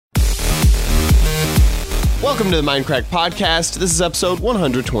Welcome to the Mindcrack Podcast. This is episode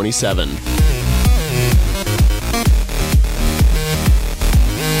 127.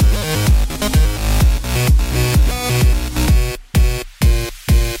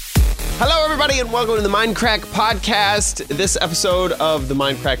 Hello, everybody, and welcome to the Mindcrack Podcast. This episode of the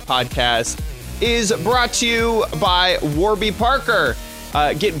Mindcrack Podcast is brought to you by Warby Parker.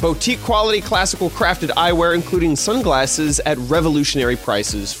 Get boutique quality classical crafted eyewear, including sunglasses at revolutionary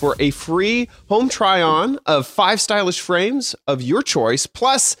prices. For a free home try-on of 5 stylish frames of your choice,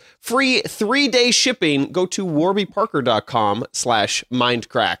 plus free 3-day shipping, go to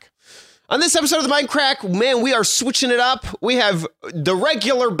warbyparker.com/mindcrack. On this episode of the Mindcrack, man, we are switching it up. We have the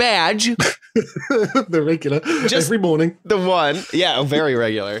regular badge. The regular. Just every morning. The one. Yeah, very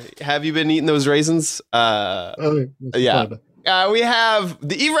regular. Have you been eating those raisins? Yeah. We have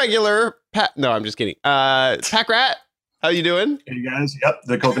the irregular No, I'm just kidding. Pack Rat, how you doing? Hey guys. Yep,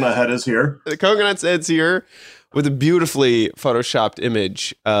 the coconut head is here. The coconut head's here with a beautifully photoshopped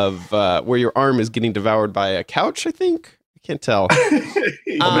image of where your arm is getting devoured by a couch, I think. I can't tell.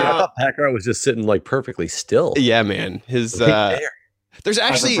 I thought Pack Rat was just sitting like perfectly still. Yeah, man. His there's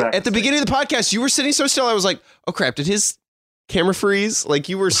actually at the beginning of the podcast, you were sitting so still. I was like, oh crap, did his camera freeze? Like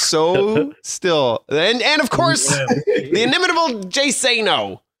you were so still. And of course, the inimitable Jay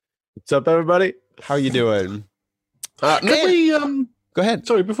Sano. What's up, everybody? How you doing? Can we go ahead.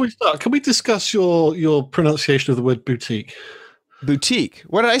 Sorry, before we start, can we discuss your pronunciation of the word boutique? Boutique.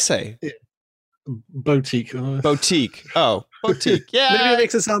 What did I say? Yeah. Boutique. Boutique. Oh, boutique. Yeah. Maybe it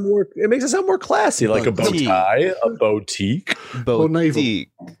makes it sound more. It makes it sound more classy, like a bow tie, a boutique. Boutique.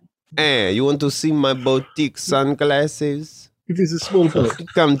 Hey, you want to see my boutique sunglasses? It is a small boat.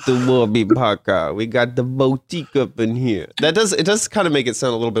 Come to Warby Parker. We got the boutique up in here. It does kind of make it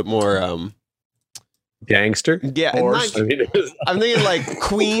sound a little bit more gangster. Yeah, I'm thinking like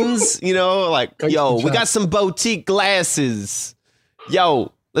Queens, you know, like yo, we got some boutique glasses.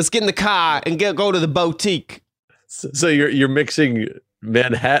 Yo, let's get in the car and go to the boutique. So you're mixing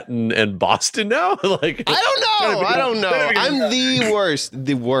Manhattan and Boston now? Like I don't know. I'm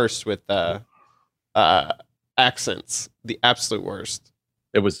the worst with accents. The absolute worst.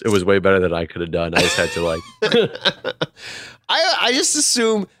 It was way better than I could have done. I just had to like I just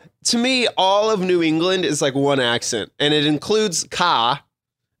assume, to me, all of New England is like one accent, and it includes ka,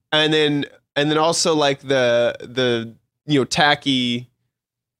 and then also like the tacky.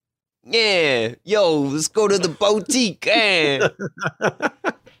 Yeah, yo, let's go to the boutique. You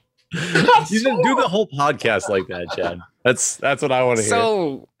didn't do the whole podcast like that, Chad. That's what I want to hear.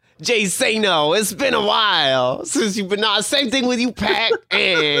 So, Jay Sano, it's been a while since you've been on. Same thing with you, Pac.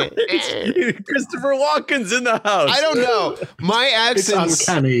 Christopher Walken's in the house. I don't know. My accents. It's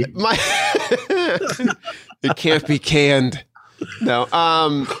uncanny. It can't be canned. No.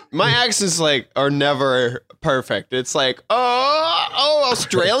 My accents are never perfect. It's like, oh,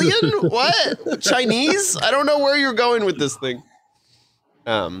 Australian? What? Chinese? I don't know where you're going with this thing.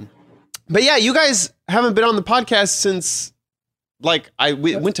 But yeah, you guys haven't been on the podcast since we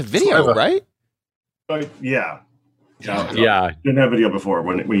went to video, right? Yeah. Yeah. Didn't have video before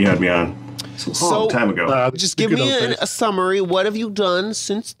when you had me on. It's a long time ago. Just give me a summary. What have you done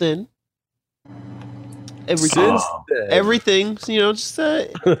since then? Everything, just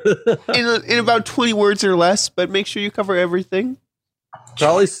in about 20 words or less, but make sure you cover everything.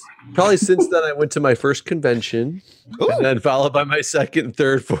 Probably since then I went to my first convention. Ooh. And then followed by my second,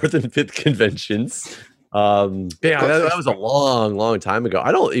 third, fourth, and fifth conventions. That was a long time ago.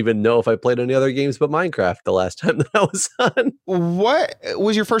 I don't even know if I played any other games but Minecraft the last time that I was on. What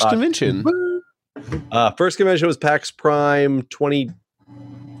was your first convention? First convention was PAX Prime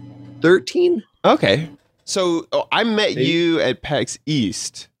 2013. Okay. So I met you at PAX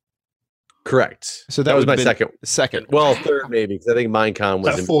East. Correct. So that was my second. Well, third maybe, because I think Minecon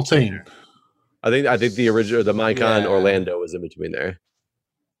was in 14. I think the original, the Minecon Orlando was in between there.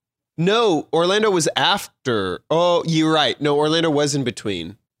 No, Orlando was after. Oh, you're right. No, Orlando was in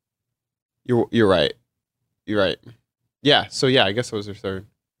between. You're right. You're right. Yeah. So yeah, I guess it was your third.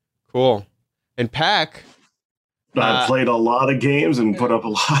 Cool. And Pac. I played a lot of games and put up a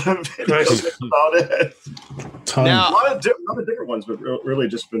lot of videos about it. Now, a lot of different ones, but really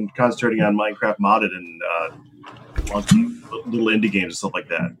just been concentrating on Minecraft modded and little indie games and stuff like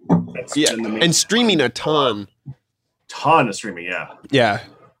that. And streaming a ton. Ton of streaming, yeah. Yeah.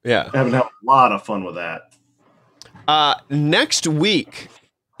 Having had a lot of fun with that. Next week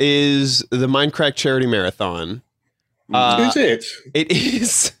is the Minecraft Charity Marathon. Is it? It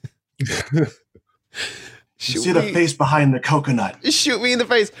is. See the face behind the coconut. Shoot me in the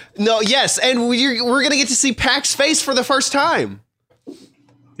face. No, yes, and we're going to get to see Pac's face for the first time.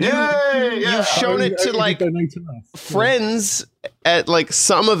 You've shown it to like friends at like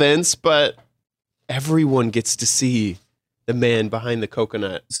some events, but everyone gets to see the man behind the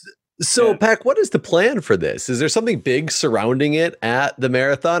coconut. So, Pac, what is the plan for this? Is there something big surrounding it at the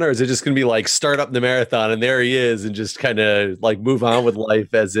marathon, or is it just going to be like start up the marathon and there he is and just kind of like move on with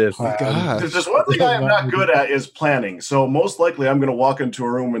life as if? There's just one thing I am not good at is planning. So most likely I'm going to walk into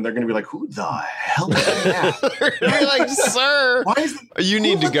a room and they're going to be like, "Who the hell is that?" You're like, "Sir, why is you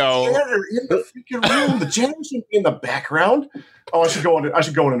need to go." The janitor in the freaking room. The janitor shouldn't be in the background. Oh, I should go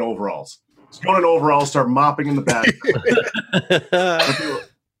in overalls. Just go in overalls, start mopping in the back.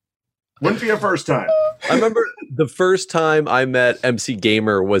 Wouldn't be a first time. I remember the first time I met MC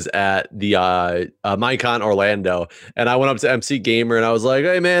Gamer was at the Minecon Orlando, and I went up to MC Gamer and I was like,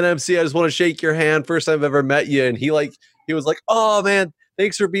 "Hey man, MC, I just want to shake your hand. First time I've ever met you." And he was like, "Oh man,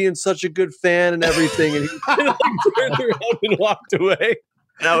 thanks for being such a good fan and everything." And he kind of like turned around and walked away.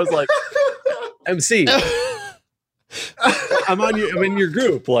 And I was like, "MC, I'm in your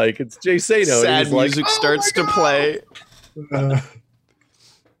group. Like it's Jay Sato." Sad music starts to play.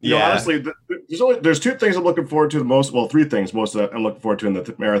 You know, honestly, there's two things I'm looking forward to the most. Well, three things most I'm looking forward to in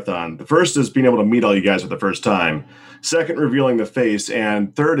the marathon. The first is being able to meet all you guys for the first time. Second, revealing the face.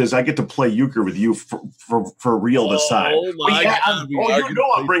 And third is I get to play euchre with you for real this time. Oh my God! You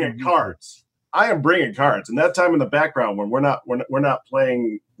know I'm bringing cards. I am bringing cards. And that time in the background when we're not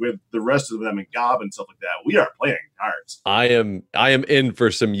playing with the rest of them and Gob and stuff like that, we are playing cards. I am in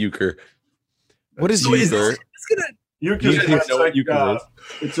for some euchre. What is euchre?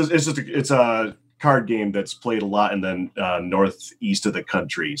 It's a card game that's played a lot in the northeast of the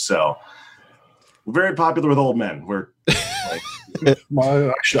country. So we're very popular with old men. We're like,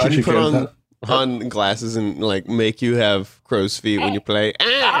 Can you put on glasses and like make you have crow's feet when you play?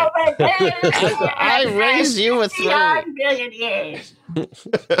 I raised you with years.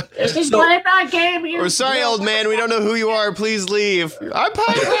 This is what I game you. We're sorry, old man. We don't know who you are. Please leave. I'm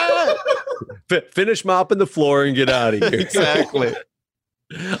pirate. Finish mopping the floor and get out of here. Exactly.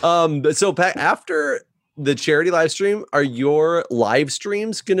 So Pat, after the charity live stream, are your live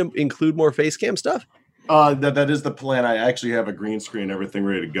streams going to include more face cam stuff? That is the plan. I actually have a green screen, everything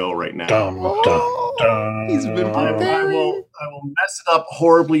ready to go right now. He's been preparing. I will mess it up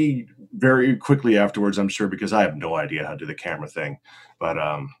horribly very quickly afterwards, I'm sure, because I have no idea how to do the camera thing. But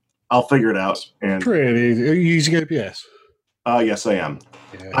I'll figure it out. And pretty easy. Are you using OBS? Yes, I am.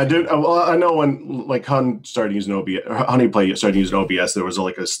 Yeah. I do. I know when like Honeyplay started using OBS, there was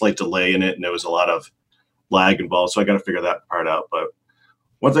like a slight delay in it, and there was a lot of lag involved. So I got to figure that part out. But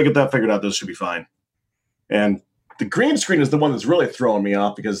once I get that figured out, this should be fine. And the green screen is the one that's really throwing me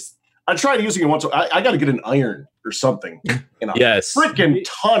off because I tried using it once. I got to get an iron or something and a freaking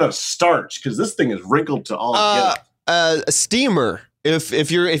ton of starch because this thing is wrinkled to all. A steamer.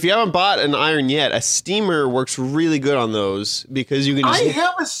 If you haven't bought an iron yet, a steamer works really good on those because you can. I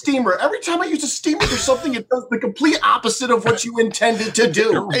have a steamer. Every time I use a steamer for something, it does the complete opposite of what you intended to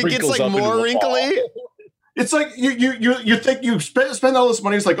do. It gets like more wrinkly. It's like you think you spend all this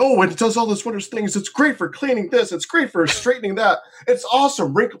money. It's like, oh, and it does all this wondrous things. It's great for cleaning this. It's great for straightening that. It's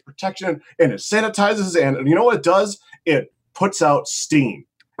awesome wrinkle protection, and it sanitizes. And you know what it does? It puts out steam.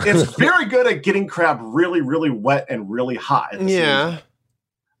 It's very good at getting crap really, really wet and really hot. Yeah.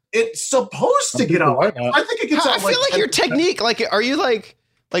 It's supposed to get out. I think it gets out. I feel like your technique, like, are you like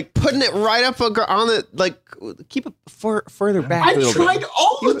putting it right up on it, like keep it further back? I tried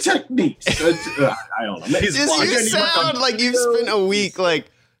all the techniques. I don't know. You sound like you've spent a week like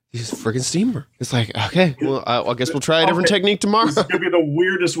he's a freaking steamer. It's like, okay, well, I guess we'll try a different technique tomorrow. This is gonna be the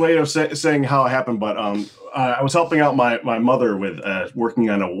weirdest way of saying how it happened, but I was helping out my mother with working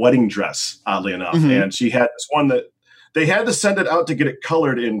on a wedding dress, oddly enough, and she had this one that they had to send it out to get it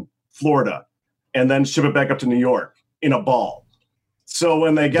colored in Florida, and then ship it back up to New York in a ball. So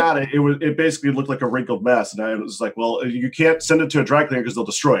when they got it, it basically looked like a wrinkled mess, and I was like, well, you can't send it to a dry cleaner because they'll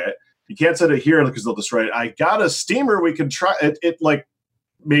destroy it. You can't send it here because they'll destroy it. I got a steamer we could try. It like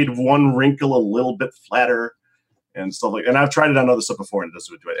made one wrinkle a little bit flatter and stuff like. And I've tried it on other stuff before, and it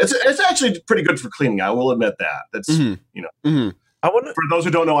doesn't do it. It's actually pretty good for cleaning. I will admit that. That's you know. I wonder. For those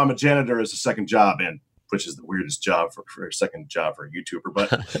who don't know, I'm a janitor as a second job, which is the weirdest job for a second job for a YouTuber.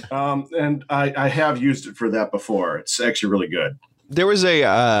 But and I have used it for that before. It's actually really good. There was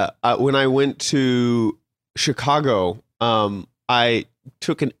when I went to Chicago, I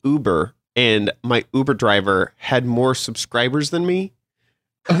took an Uber, and my Uber driver had more subscribers than me.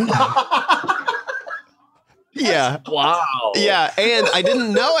 Yeah. Wow. Yeah, and I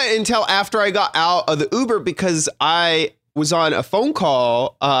didn't know it until after I got out of the Uber because I was on a phone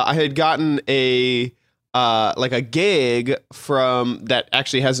call. I had gotten a like a gig from that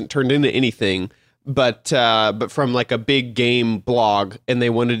actually hasn't turned into anything, but from like a big game blog, and they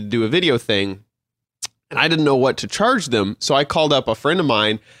wanted to do a video thing. And I didn't know what to charge them. So I called up a friend of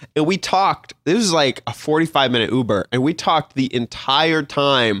mine and we talked. This was like a 45-minute Uber. And we talked the entire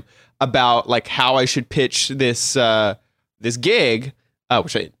time about like how I should pitch this this gig,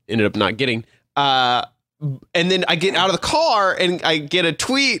 which I ended up not getting. And then I get out of the car and I get a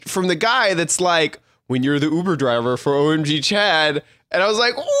tweet from the guy that's like, when you're the Uber driver for OMG Chad. And I was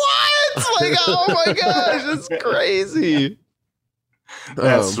like, what? Like, oh my gosh, that's crazy.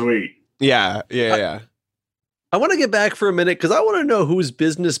 That's sweet. Yeah. I want to get back for a minute because I want to know whose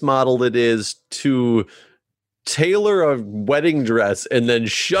business model it is to tailor a wedding dress and then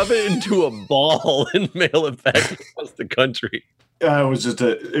shove it into a ball and mail it back across the country. It was just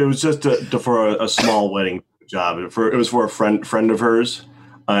for a small wedding job. It was for a friend of hers,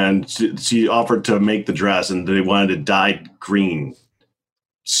 and she offered to make the dress, and they wanted it dyed green.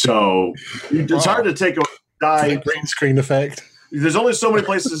 So it's hard to take a dye green screen effect. There's only so many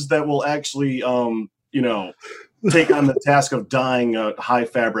places that will actually, take on the task of dyeing a high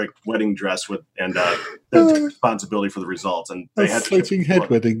fabric wedding dress and take responsibility for the results. And they had floating head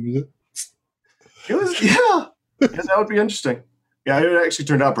wedding. It was, yeah, that would be interesting. Yeah, it actually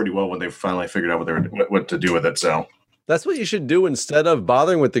turned out pretty well when they finally figured out what to do with it. So that's what you should do instead of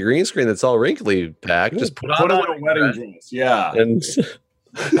bothering with the green screen that's all wrinkly packed. Just put on a wedding dress. Yeah, and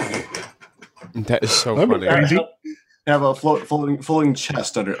that is so funny. Have a floating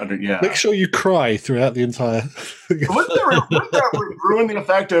chest under. Yeah. Make sure you cry throughout the entire. Wouldn't that ruin the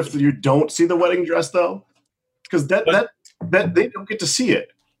effect if you don't see the wedding dress though? Because that they don't get to see it.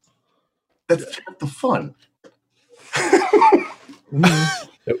 That's the fun.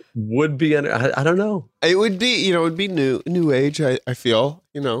 It would be. I don't know. It would be. It would be new age. I feel.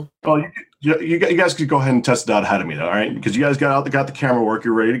 Well, you guys could go ahead and test it out ahead of me, though, all right? Because you guys got the camera work,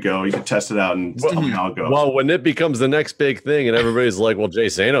 you're ready to go. You can test it out and tell me how it goes. Well, when it becomes the next big thing and everybody's like, well, Jay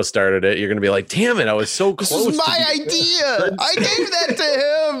Sano started it, you're going to be like, damn it, I was so close. This was my idea. I gave that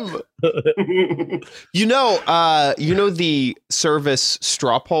to him. you know the service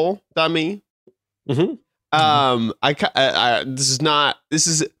strawpoll.me? Mm-hmm. This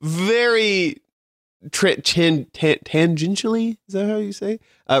is very tangentially, is that how you say?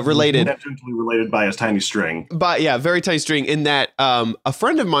 Related. Tangentially related by a tiny string. But yeah, very tiny string in that a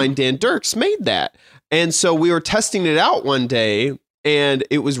friend of mine, Dan Dirks, made that. And so we were testing it out one day, and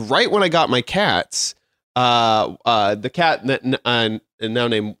it was right when I got my cats. The cat now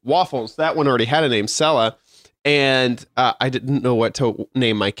named Waffles, that one already had a name, Sella. And I didn't know what to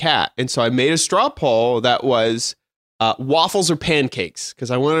name my cat. And so I made a straw poll that was waffles or pancakes,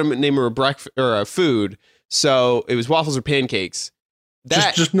 because I wanted to name her a breakfast or a food. So it was waffles or pancakes.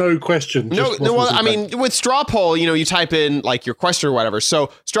 Just no question. Well, I mean, with straw poll, you type in like your question or whatever. So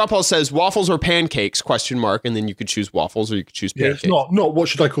straw poll says waffles or pancakes ? And then you could choose waffles or you could choose pancakes. Yeah, not what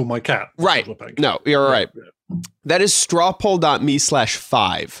should I call my cat? Right. No, you're right. Yeah. That is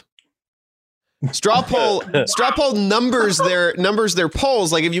strawpoll.me/5. Straw poll numbers their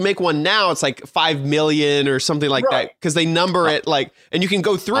polls. Like if you make one now, it's like 5 million or something like that, because they number it like, and you can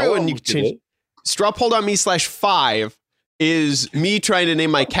go through and you can change. Strawpoll.me/5 is me trying to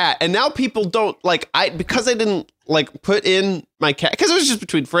name my cat, and now people don't because I didn't put in my cat because it was just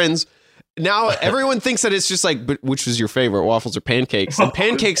between friends. Now everyone thinks that it's just like, but which was your favorite, waffles or pancakes? And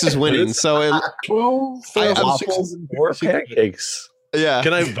pancakes is winning. So 12,000 or pancakes. Yeah.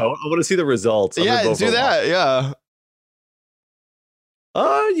 Can I vote? I want to see the results. Do that. Yeah.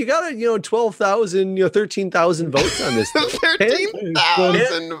 You got 12,000, 13,000 votes on this.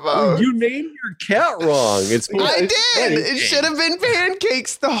 13,000 votes. You named your cat wrong. I did. It should have been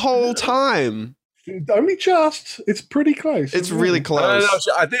pancakes the whole time. Only just. It's pretty close. It's really close.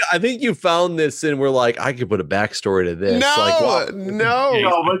 I think you found this and we're like, I could put a backstory to this. No, but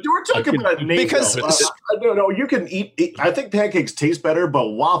you were talking about a name. Because no, you can eat. I think pancakes taste better, but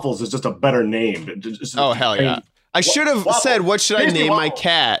waffles is just a better name. Oh hell yeah! I should have said, what should I name my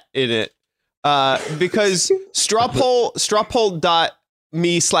cat in it? Because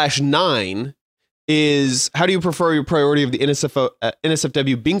strawpoll.me/9 is, how do you prefer your priority of the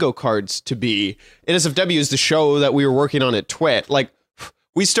NSFW bingo cards to be? NSFW is the show that we were working on at TWIT. Like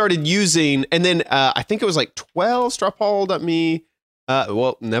we started using, and then I think it was like 12 strawpoll.me.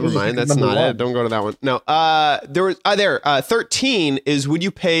 Well, never mind. That's not it. Don't go to that one. No. There was 13 is, would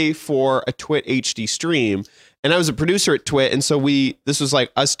you pay for a TWIT HD stream? And I was a producer at TWIT, and so this was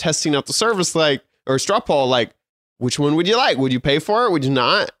like us testing out the service, or straw poll, which one would you like? Would you pay for it? Would you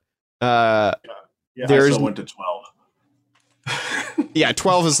not? I still went to 12. Yeah,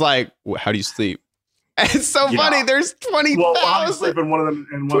 12 is like, how do you sleep? It's so funny. There's 20,000. Well, I'll sleep in one of them,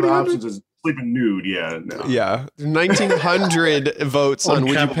 and one of the options is sleeping nude. Yeah. No. Yeah. 1,900 votes on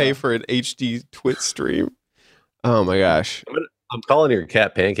would you camera. pay for an HD Twitch stream? Oh my gosh. I'm calling your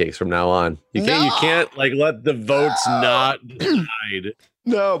cat pancakes from now on. You can't like let the votes not decide.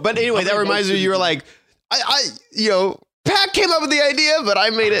 No, but anyway, that reminds me. You were like, Pat came up with the idea, but I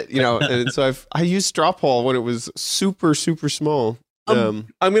made it. And so I used straw poll when it was super super small. I'm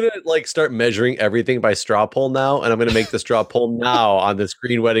gonna start measuring everything by straw poll now, and I'm gonna make the straw poll now on the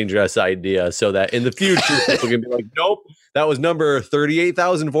screen wedding dress idea, so that in the future people can be like, "Nope, that was number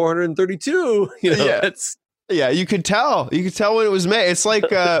 38,432." Yeah, you could tell. You could tell when it was made. It's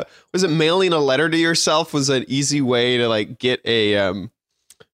like, was it mailing a letter to yourself was an easy way to get a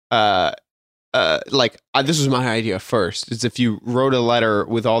this was my idea first. Is if you wrote a letter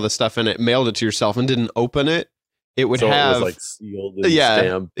with all the stuff in it, mailed it to yourself, and didn't open it, it would have it was sealed and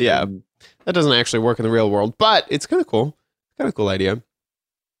stamped. Yeah, that doesn't actually work in the real world, but it's kind of cool. Kind of cool idea.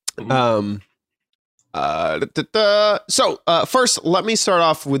 So first, let me start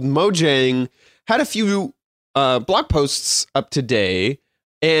off with Mojang. Had a few blog posts up today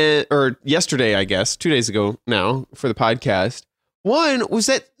or yesterday, I guess, 2 days ago now for the podcast. One was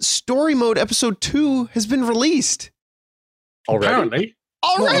that Story Mode Episode 2 has been released. Apparently.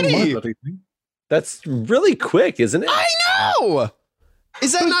 Already? That's really quick, isn't it? I know!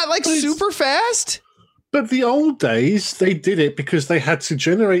 Is that not super fast? But the old days, they did it because they had to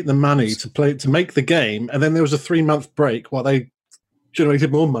generate the money to make the game, and then there was a 3-month break while they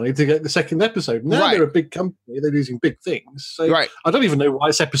generated more money to get the second episode. Now they're a big company; they're using big things. So I don't even know why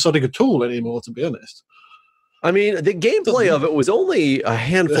it's episodic at all anymore, to be honest. I mean, the gameplay of it was only a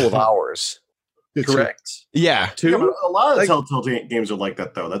handful of hours. Correct? Yeah. Yeah, but a lot of Telltale games are like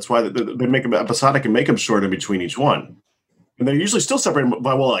that, though. That's why they make them episodic and make them short in between each one. And they're usually still separated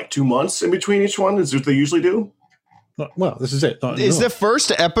by 2 months in between each one. Is what they usually do. Well, this is it. Is the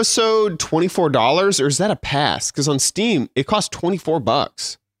first episode $24, or is that a pass? Because on Steam, it costs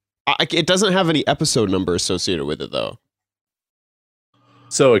 $24. It doesn't have any episode number associated with it, though.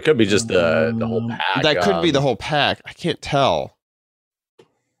 So it could be just the whole pack. That could be the whole pack. I can't tell.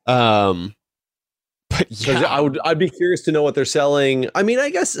 But yeah, I'd be curious to know what they're selling. I mean, I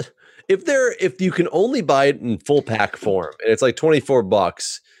guess if you can only buy it in full pack form, and it's like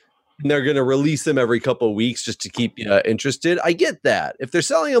 $24. And they're going to release them every couple of weeks just to keep you interested. I get that. If they're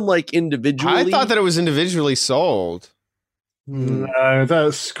selling them individually, I thought that it was individually sold. No,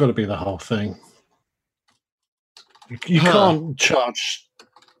 that's got to be the whole thing. You can't charge.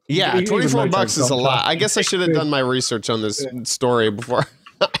 Yeah, $24 is a lot. I guess I should have done my research on this story before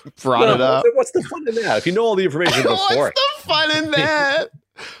I brought it up. What's the fun in that? If you know all the information before, what's the fun in that?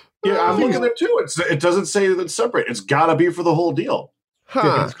 Yeah, I'm looking there too. It doesn't say that it's separate. It's got to be for the whole deal.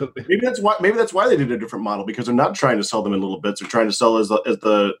 Huh. Maybe that's why they did a different model, because they're not trying to sell them in little bits. They're trying to sell as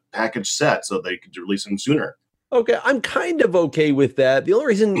the package set so they could release them sooner. Okay, I'm kind of okay with that. The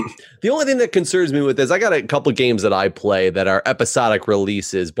only thing that concerns me with this, I got a couple of games that I play that are episodic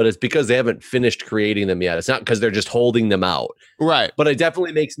releases, but it's because they haven't finished creating them yet. It's not because they're just holding them out. Right. But it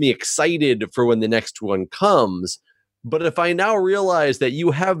definitely makes me excited for when the next one comes. But if I now realize that you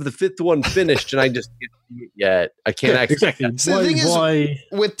have the 5th one finished and I just can't see it yet, I can't exactly. So the thing is,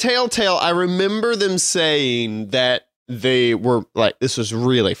 with Telltale, I remember them saying that they were this was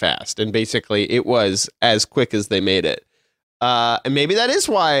really fast, and basically it was as quick as they made it. And maybe that is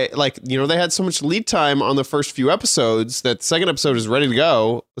why, they had so much lead time on the first few episodes that the second episode is ready to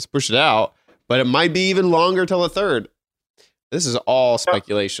go. Let's push it out. But it might be even longer till the third. This is all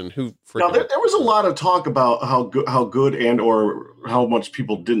speculation. Now, there was a lot of talk about how good and or how much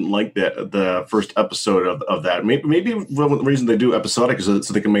people didn't like the first episode of that. Maybe one of the reason they do episodic is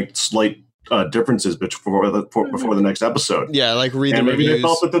so they can make slight differences before the next episode. Yeah, read and the maybe reviews. they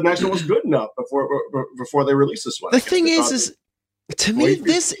felt that the next one was good enough before they released this one. The thing is to me,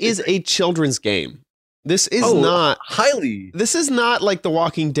 this is a children's game. This is not highly. This is not like The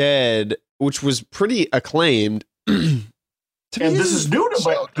Walking Dead, which was pretty acclaimed. This is new to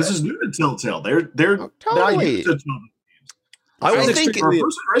Telltale. They're not used to children. I think for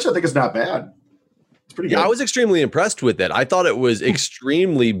first iteration, I think it's not bad. It's pretty good. Yeah, I was extremely impressed with it. I thought it was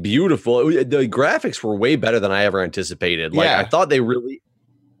extremely beautiful. The graphics were way better than I ever anticipated. I thought they really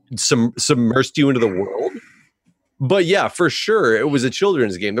submersed you into the world. But yeah, for sure, it was a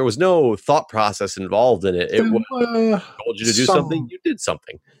children's game. There was no thought process involved in it. It was told you to do something, you did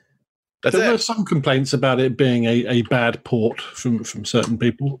something. There were some complaints about it being a bad port from certain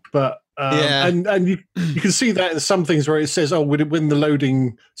people, but and you can see that in some things where it says, "Oh, when the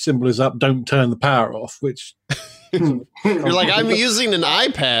loading symbol is up, don't turn the power off." Which you're like, I'm using an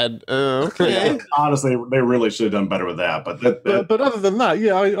iPad. Okay. Honestly, they really should have done better with that. But other than that,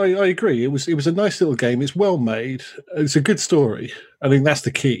 yeah, I agree. It was a nice little game. It's well made. It's a good story. I think that's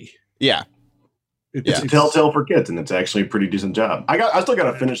the key. Yeah. It's Telltale for kids, and it's actually a pretty decent job. I still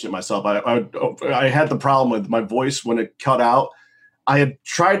got to finish it myself. I had the problem with my voice when it cut out. I had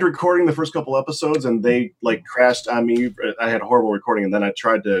tried recording the first couple episodes, and they like crashed on me. I had horrible recording, and then I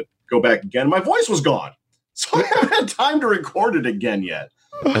tried to go back again. My voice was gone, so I haven't had time to record it again yet.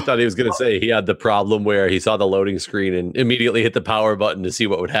 I thought he was going to say he had the problem where he saw the loading screen and immediately hit the power button to see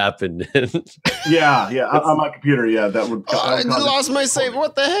what would happen. yeah, on my computer, that would. I lost my save.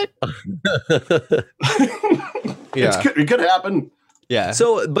 What the heck? Yeah, it could happen. Yeah.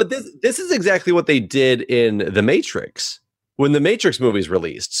 So, but this is exactly what they did in The Matrix when the Matrix movies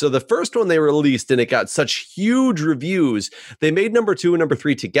released. So the first one they released and it got such huge reviews, they made number 2 and number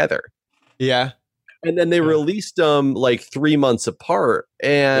 3 together. Yeah. And then they released them like 3 months apart.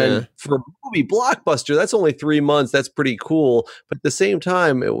 And for a movie blockbuster, that's only 3 months. That's pretty cool. But at the same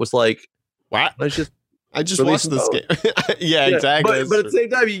time, it was like, what? I just watched this game. yeah, exactly. But at the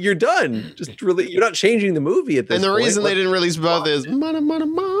same time, you're done. You're not changing the movie at this point. And the reason they didn't release both is money.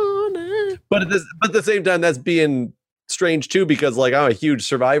 But at the same time, that's being strange too, because like I'm a huge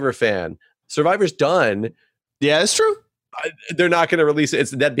Survivor fan. Survivor's done. Yeah, it's true. They're not going to release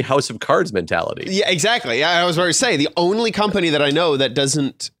it. That'd be House of Cards mentality. Yeah, exactly. Yeah, I was about to say the only company that I know that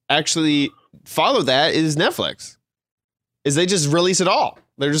doesn't actually follow that is Netflix. Is they just release it all.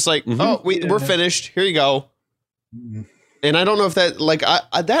 They're just like, we're finished. Here you go. And I don't know if that like I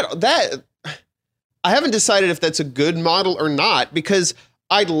haven't decided if that's a good model or not, because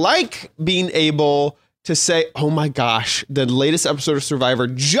I like being able to say, oh my gosh, the latest episode of Survivor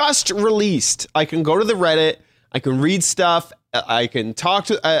just released. I can go to the Reddit. I can read stuff. I can talk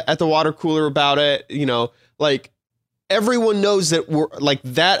to at the water cooler about it. You know, like everyone knows that we're like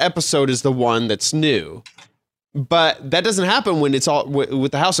that episode is the one that's new, but that doesn't happen when it's all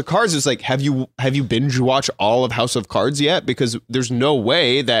with the House of Cards. It's like, have you binge watched all of House of Cards yet? Because there's no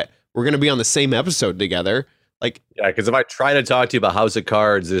way that we're going to be on the same episode together. Like, yeah, because if I try to talk to you about House of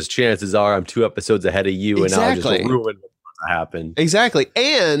Cards, there's chances are I'm 2 episodes ahead of you, and I'll just ruin what's going to happen. Exactly,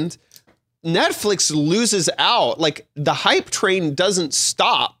 and Netflix loses out. Like the hype train doesn't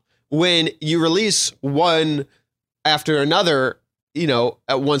stop when you release one after another, you know,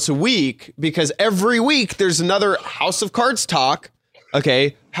 at once a week, because every week there's another House of Cards talk.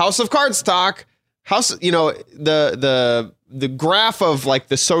 Okay. House of Cards talk. You know, the graph of like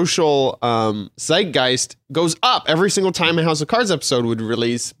the social zeitgeist goes up every single time a House of Cards episode would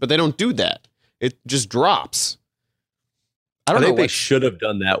release, but they don't do that. It just drops. I think they should have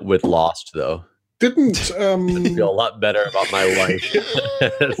done that with Lost, though. Didn't I feel a lot better about my life.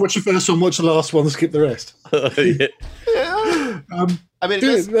 Watch the first one, watch the last one, skip the rest. I mean, it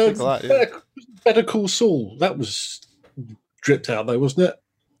does take a lot. Yeah. Better Call Saul. That was dripped out, though, wasn't it?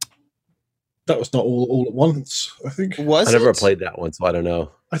 That was not all at once, I think. I never played that one, so I don't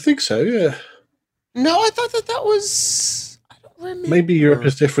know. I think so, yeah. No, I thought that was... I don't remember. Maybe Europe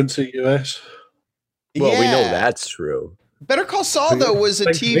is different to US. Well, we know that's true. Better Call Saul, though, was a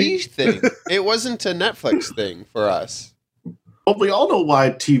TV thing. It wasn't a Netflix thing for us. Well, we all know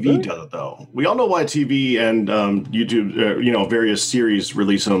why TV does it, though. We all know why TV and YouTube, various series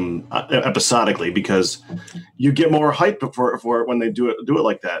release them episodically, because you get more hype for it when they do it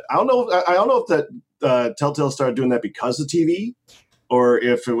like that. I don't know if that Telltale started doing that because of TV, or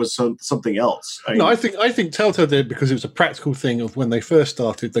if it was something else. I think Telltale did because it was a practical thing of when they first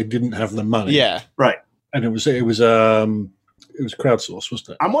started, they didn't have the money. Yeah, right. And it was crowdsourced, wasn't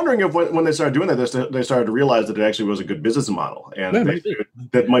it? I'm wondering if when they started doing that, they started to realize that it actually was a good business model, and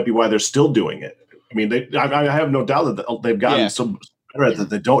that might be why they're still doing it. I mean, I have no doubt that they've gotten so better that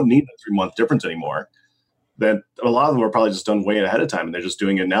they don't need a 3-month difference anymore. That a lot of them are probably just done way ahead of time, and they're just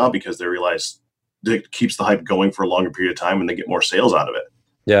doing it now because they realize it keeps the hype going for a longer period of time, and they get more sales out of it.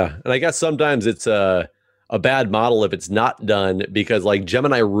 Yeah, and I guess sometimes it's a bad model if it's not done, because like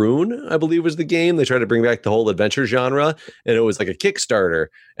Gemini Rune, I believe, was the game. They tried to bring back the whole adventure genre, and it was like a Kickstarter,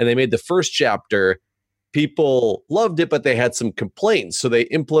 and they made the first chapter. People loved it, but they had some complaints. So they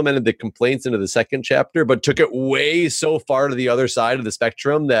implemented the complaints into the second chapter, but took it way so far to the other side of the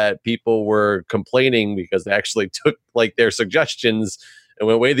spectrum that people were complaining because they actually took like their suggestions and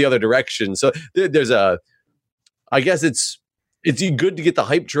went way the other direction. So I guess it's good to get the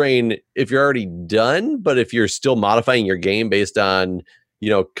hype train if you're already done, but if you're still modifying your game based on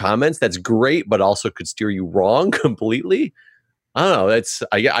comments, that's great, but also could steer you wrong completely. I don't know.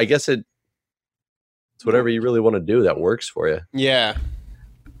 I guess it's whatever you really want to do that works for you. Yeah.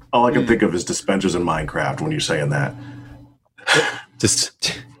 All I can think of is dispensers in Minecraft when you're saying that.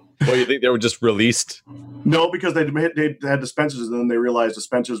 Well, you think they were just released? No, because they had dispensers, and then they realized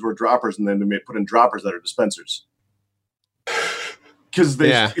dispensers were droppers, and then they put in droppers that are dispensers. Because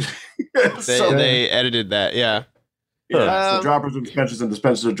they edited that, yeah. Yeah, so droppers are dispensers, and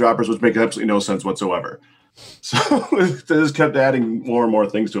dispensers are droppers, which makes absolutely no sense whatsoever. So they just kept adding more and more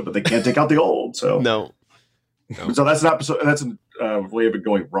things to it, but they can't take out the old. So no. So that's a way of it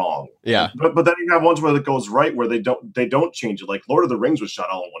going wrong. Yeah, but then you have ones where it goes right, where they don't change it. Like Lord of the Rings was shot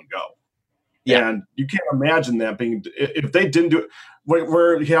all in one go. Yeah, and you can't imagine that being if they didn't do it.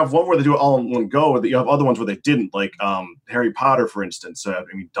 Where you have one where they do it all in one go, or you have other ones where they didn't. Like Harry Potter, for instance.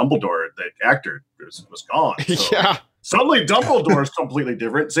 Dumbledore, the actor, was gone. So yeah. Suddenly, Dumbledore is completely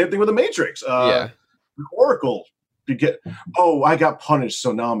different. Same thing with the Matrix. Oracle. You get, I got punished,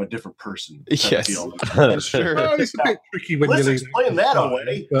 so now I'm a different person. Yes, sure. Well, it's a bit tricky when you explain that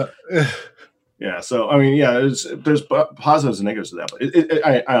away. But, yeah, so there's positives and negatives to that, but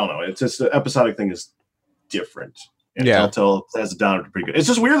I don't know. It's just the episodic thing is different. And Telltale has it down pretty good. It's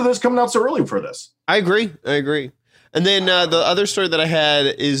just weird that it's coming out so early for this. I agree. And then the other story that I had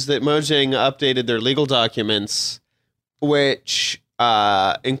is that Mojang updated their legal documents, which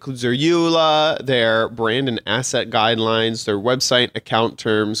includes their EULA, their brand and asset guidelines, their website account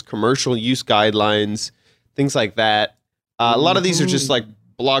terms, commercial use guidelines, things like that. A lot of these are just like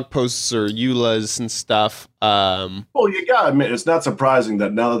blog posts or EULAs and stuff. Well, you gotta admit, it's not surprising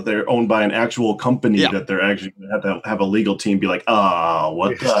that now that they're owned by an actual company, that they're actually going to have a legal team be like,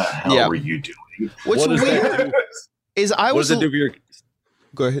 what the hell were you doing? What's weird is What does it do for your...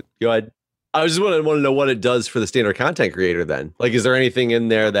 Go ahead. I just want to know what it does for the standard content creator then. Like, is there anything in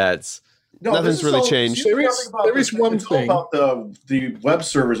there that's... Nothing's really changed. There is one thing about the web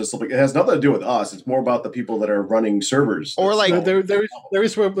servers and stuff like. It has nothing to do with us. It's more about the people that are running servers. Or like there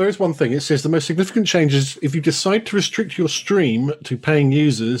is one thing. It says the most significant change is if you decide to restrict your stream to paying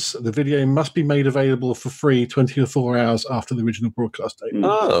users, the video must be made available for free 24 hours after the original broadcast date.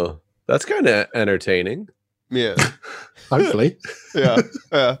 Oh, that's kind of entertaining. Yeah. Hopefully. Yeah.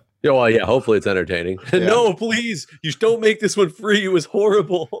 Well, yeah, hopefully it's entertaining. Yeah. No, please, you don't make this one free. It was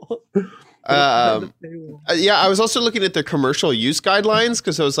horrible. I was also looking at the commercial use guidelines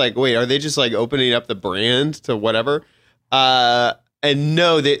because I was like, wait, are they just like opening up the brand to whatever? And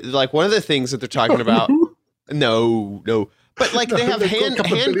no, they like one of the things that they're talking about. no, but like they have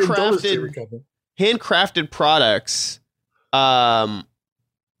handcrafted products. That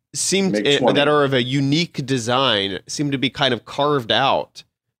are of a unique design seem to be kind of carved out.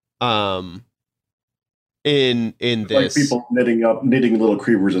 In this, like people knitting little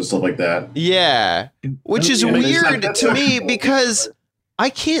creepers and stuff like that. Yeah, which is weird to me because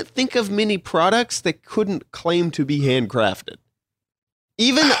I can't think of many products that couldn't claim to be handcrafted.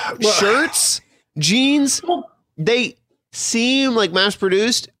 Even shirts, jeans, they seem like mass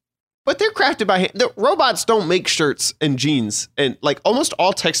produced, but they're crafted by hand. The robots don't make shirts and jeans and like almost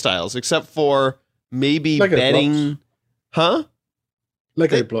all textiles except for maybe Lego bedding. Blocks.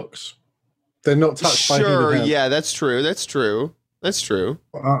 Lego blocks. They're not touched by human hands. Yeah, that's true. That's true. That's one.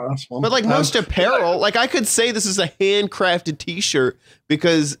 But like most apparel, like I could say this is a handcrafted T-shirt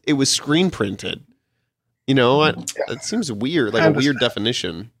because it was screen printed. You know, it seems weird, like a weird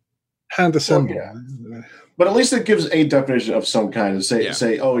definition. Hand assembled. But at least it gives a definition of some kind.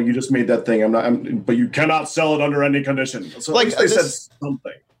 Say, oh, you just made that thing. But you cannot sell it under any condition. So like at least they said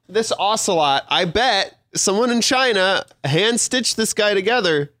something. This ocelot, I bet someone in China hand stitched this guy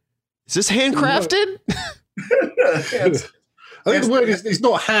together. Is this handcrafted? I think the word is it's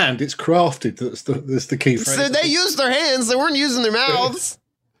not hand, it's crafted. That's the key phrase. So they used their hands. They weren't using their mouths.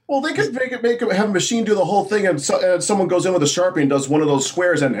 Well, they could have a machine do the whole thing, and someone goes in with a Sharpie and does one of those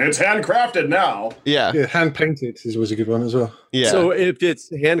squares, and it's handcrafted now. Yeah, hand painted is always a good one as well. Yeah. So if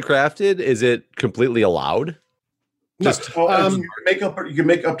it's handcrafted, is it completely allowed? Just you can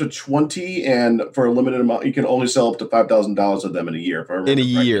make up to 20, and for a limited amount, you can only sell up to $5,000 of them in a year. In a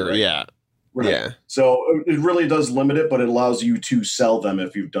year, right? Yeah. Right. Yeah. So it really does limit it, but it allows you to sell them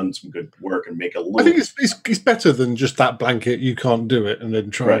if you've done some good work and make a little. I think it's better than just that blanket. You can't do it, and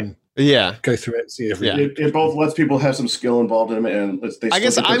then try and go through it and see everything. It both lets people have some skill involved in it, and I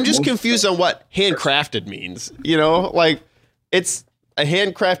guess I'm just confused on what handcrafted means. You know, like it's a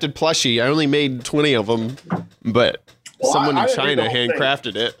handcrafted plushie. I only made 20 of them, but someone in China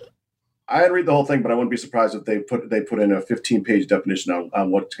handcrafted it. I didn't read the whole thing, but I wouldn't be surprised if they put in a 15-page definition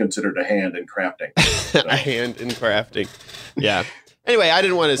on what's considered a hand in crafting. A hand in crafting. Yeah. Anyway, I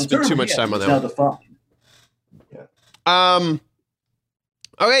didn't want to spend too much time on that one. Defined.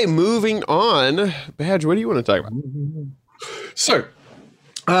 Okay, moving on. Badge, what do you want to talk about? So,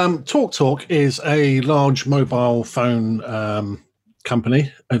 TalkTalk is a large mobile phone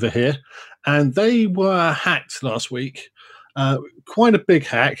company over here, and they were hacked last week. Quite a big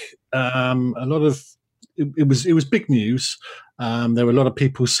hack. A lot of it was big news. There were a lot of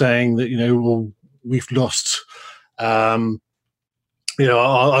people saying that well, we've lost. Our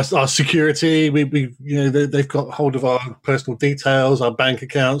security, they've got hold of our personal details, our bank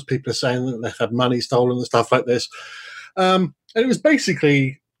accounts. People are saying that they've had money stolen and stuff like this. And it was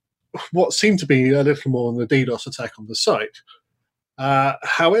basically what seemed to be a little more than a DDoS attack on the site.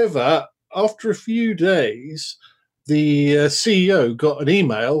 However, after a few days, the CEO got an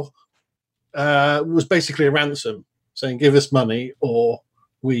email. It was basically a ransom saying, "Give us money, or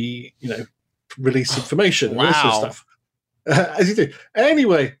we, release information." Wow. And this sort of stuff. As you do.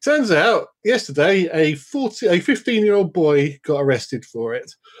 Anyway, turns out yesterday a 15-year-old boy got arrested for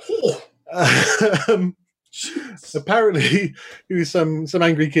it. Apparently, he was some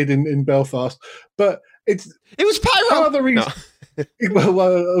angry kid in Belfast, but it was Pyro. How other reasons? No.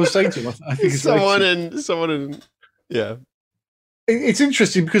 Well, I was saying to him, I think it's someone in. Yeah. It's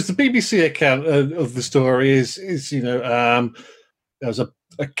interesting because the BBC account of the story is there was a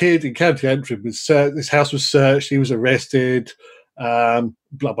kid in County Antrim. His house was searched. He was arrested. Blah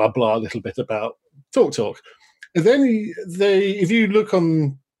blah blah. A little bit about TalkTalk, and then if you look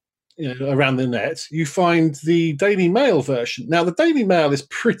on around the net, you find the Daily Mail version. Now, the Daily Mail is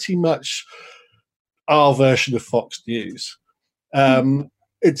pretty much our version of Fox News.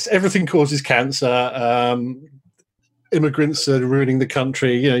 It's everything causes cancer. Immigrants are ruining the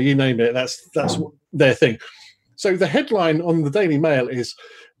country. You name it. That's their thing. So the headline on the Daily Mail is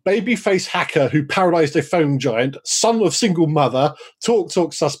 "Babyface hacker who paralyzed a phone giant, son of single mother,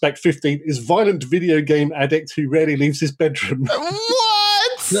 TalkTalk suspect 15 is violent video game addict who rarely leaves his bedroom."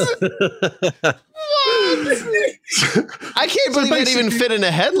 What? What? I can't believe it even fit in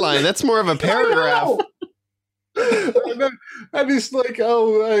a headline. That's more of a paragraph. And it's like,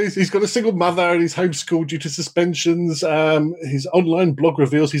 he's got a single mother and he's homeschooled due to suspensions. His online blog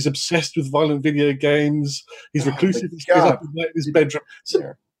reveals he's obsessed with violent video games. He's reclusive and stays up at night in his bedroom.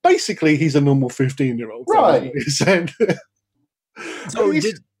 So basically, he's a normal 15-year-old. Right. So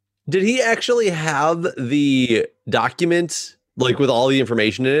did he actually have the document, like with all the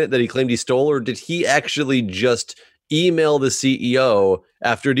information in it, that he claimed he stole, or did he actually just email the CEO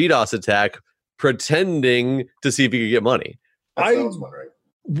after a DDoS attack, pretending to see if he could get money? I was wondering.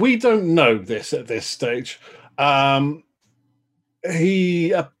 We don't know this at this stage.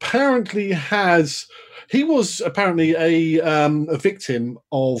 He apparently he was apparently a victim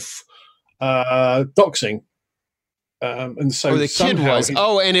of doxing. And so the kid was.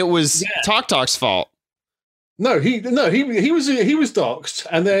 And it was TalkTalk's fault. No, he was doxed,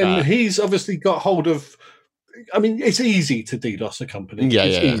 and then he's obviously got hold of. I mean, it's easy to DDoS a company.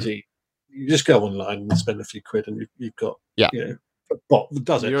 It's easy. You just go online and spend a few quid, and you've got a bot that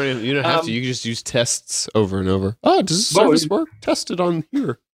does it. You don't have to. You can just use tests over and over. Oh, does this service work? Test it on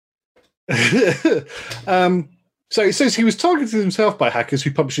here. So it says he was targeted himself by hackers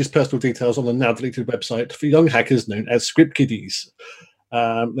who published his personal details on the now deleted website for young hackers known as Script Kiddies.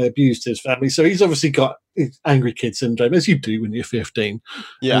 They abused his family. So he's obviously got angry kid syndrome, as you do when you're 15.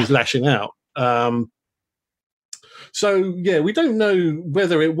 Yeah. And he's lashing out. So, we don't know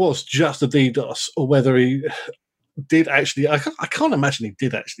whether it was just a DDoS or whether he did actually. I can't imagine he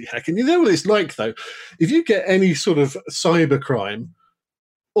did actually hack. And you know what it's like, though? If you get any sort of cybercrime,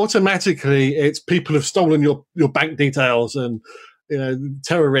 automatically it's people have stolen your bank details and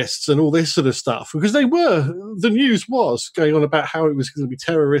terrorists and all this sort of stuff, because the news was going on about how it was going to be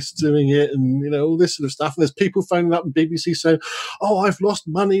terrorists doing it and all this sort of stuff, and there's people phoning up and BBC saying, "Oh, I've lost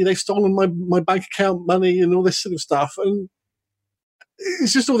money, they've stolen my bank account money," and all this sort of stuff. And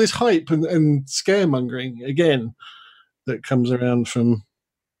it's just all this hype and scaremongering again that comes around from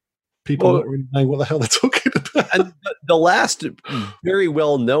people not really knowing what the hell they're talking about. And the last very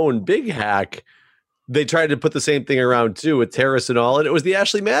well-known big hack, they tried to put the same thing around too with terrorists and all, and it was the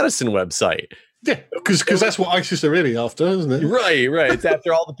Ashley Madison website. Yeah, because that's what ISIS are really after, isn't it? Right. It's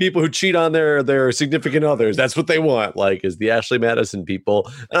after all the people who cheat on their significant others. That's what they want, is the Ashley Madison people.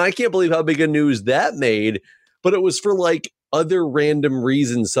 And I can't believe how big a news that made, but it was for other random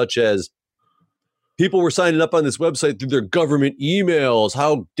reasons, such as people were signing up on this website through their government emails.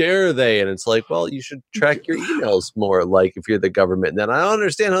 How dare they? And it's well, you should track your emails more, if you're the government. And then I don't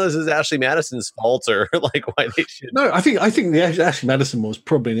understand how this is Ashley Madison's fault or why they should. No, I think the Ashley Madison one was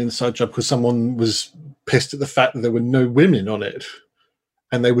probably an inside job because someone was pissed at the fact that there were no women on it.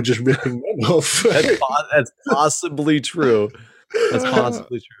 and they were just ripping them off. That's possibly true. That's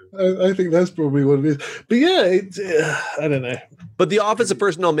possibly true. I think that's probably what it is. But yeah, I don't know. But the Office of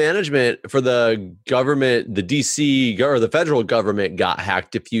Personnel Management for the government, the DC or the federal government got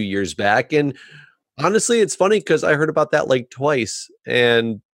hacked a few years back. And honestly, it's funny because I heard about that like twice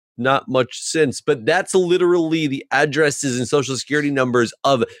and not much since. But that's literally the addresses and social security numbers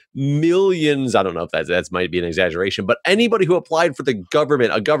of millions. I don't know if that might be an exaggeration, but anybody who applied for the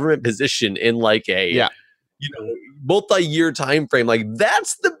government, a government position in like a multi-year time frame, like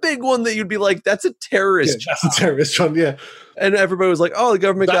that's the big one that you'd be like, that's a terrorist. Yeah, that's a terrorist one, yeah. And everybody was like, "Oh, the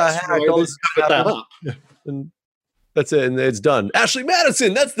government got hacked." Right, all this stuff yeah. And that's it, and it's done. Ashley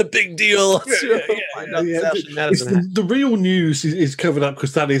Madison, that's the big deal. The real news is covered up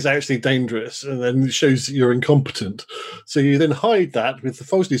because that is actually dangerous, and then it shows that you're incompetent. So you then hide that with the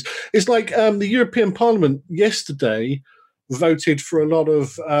false news. It's like the European Parliament yesterday voted for a lot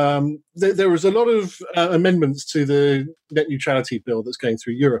of there was a lot of amendments to the net neutrality bill that's going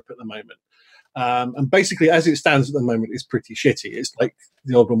through Europe at the moment, and basically as it stands at the moment is pretty shitty. It's like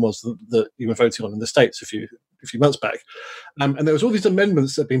the old one was that you were voting on in the States a few months back, and there was all these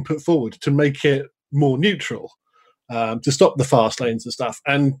amendments that have been put forward to make it more neutral, to stop the fast lanes and stuff,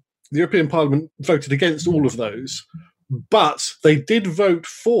 and the European Parliament voted against all of those. But they did vote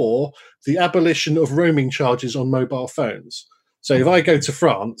for the abolition of roaming charges on mobile phones. So if I go to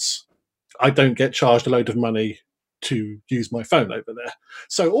France, I don't get charged a load of money to use my phone over there.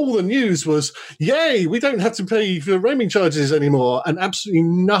 So all the news was, yay, we don't have to pay for roaming charges anymore. And absolutely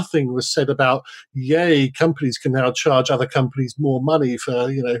nothing was said about, yay, companies can now charge other companies more money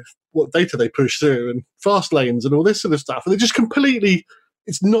for, what data they push through and fast lanes and all this sort of stuff. And they just completely,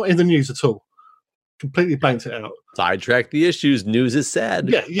 it's not in the news at all. Completely blanked it out. Sidetrack the issues. News is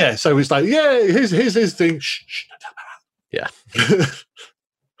sad. Yeah. So it's like, here's his thing. Shh. Yeah.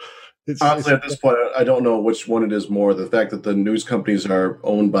 Honestly, at this point, I don't know which one it is more: the fact that the news companies are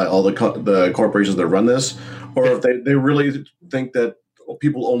owned by all the corporations that run this, or if they really think that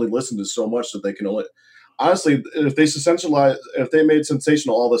people only listen to so much that they can only. Honestly, if they made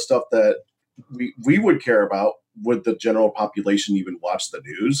sensational all the stuff that we would care about, would the general population even watch the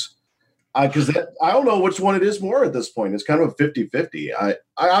news? Because I don't know which one it is more at this point. It's kind of a 50-50. I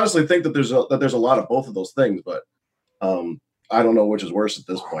honestly think that there's a lot of both of those things, but I don't know which is worse at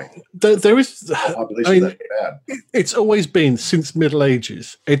this point. There is the population that bad. It's always been since Middle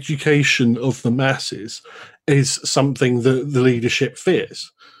Ages. Education of the masses is something that the leadership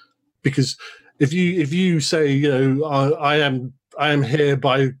fears, because if you say I am here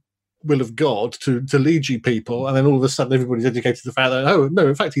by will of God to lead you people, and then all of a sudden everybody's educated to the fact that, oh no,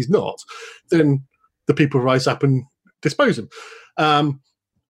 in fact he's not, then the people rise up and dispose him. And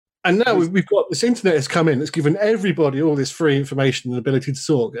now we've got this internet has come in, it's given everybody all this free information and ability to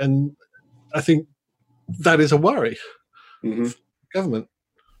talk, and I think that is a worry for government.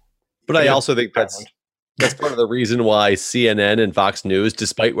 But I also think that's part of the reason why CNN and Fox News,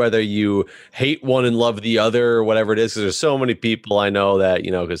 despite whether you hate one and love the other or whatever it is, because there's so many people I know that,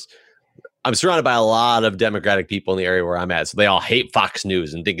 because I'm surrounded by a lot of Democratic people in the area where I'm at. So they all hate Fox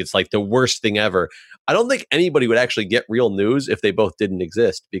News and think it's like the worst thing ever. I don't think anybody would actually get real news if they both didn't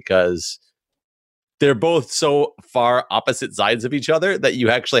exist, because they're both so far opposite sides of each other that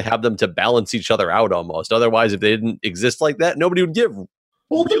you actually have them to balance each other out almost. Otherwise, if they didn't exist like that, nobody would give.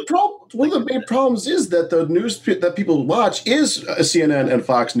 Well, one of the main problems is that the news that people watch is CNN and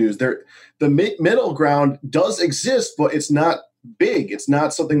Fox News. The middle ground does exist, but it's not big. It's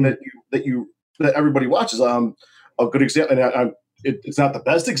not something that everybody watches. A good example, and it's not the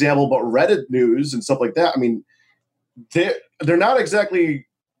best example, but Reddit news and stuff like that. I mean, they're not exactly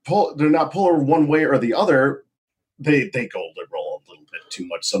they're not polar one way or the other. They go liberal a little bit too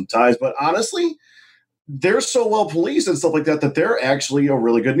much sometimes, but honestly, they're so well policed and stuff like that they're actually a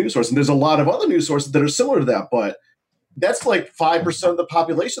really good news source. And there's a lot of other news sources that are similar to that, but that's like 5% of the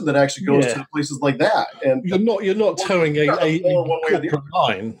population that actually goes to places like that. And you're not towing a corporate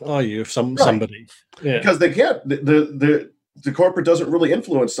line, are you? Of somebody, because they can't. The corporate doesn't really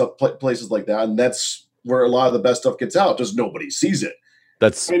influence places like that, and that's where a lot of the best stuff gets out. Just nobody sees it.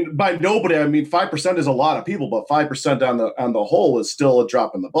 By nobody, I mean 5% is a lot of people, but 5% on the whole is still a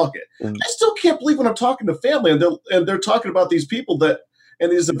drop in the bucket. I still can't believe when I'm talking to family and they're talking about these people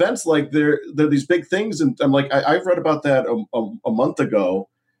and these events, like they're these big things, and I'm like, I've read about that a month ago,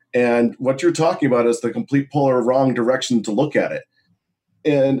 and what you're talking about is the complete polar wrong direction to look at it.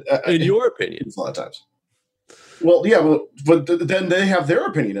 And in your opinion, a lot of times. Well, yeah, but then they have their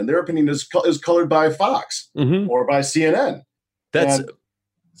opinion, and their opinion is colored by Fox or by CNN.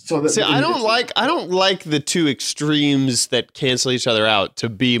 So See, I don't like the two extremes that cancel each other out to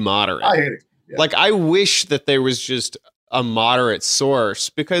be moderate. I hate it. Yeah. Like, I wish that there was just a moderate source,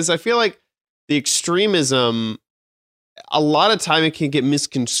 because I feel like the extremism, a lot of time it can get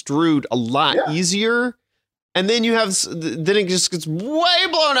misconstrued a lot easier. And then then it just gets way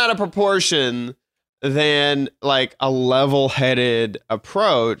blown out of proportion than like a level-headed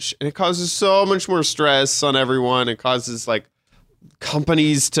approach. And it causes so much more stress on everyone. It causes like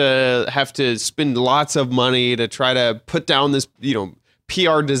companies to have to spend lots of money to try to put down this,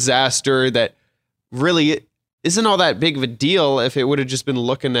 PR disaster that really isn't all that big of a deal if it would have just been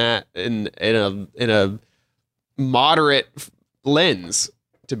looking at in a moderate lens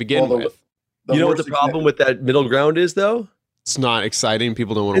to begin with. You know what the problem with that middle ground is, though? It's not exciting.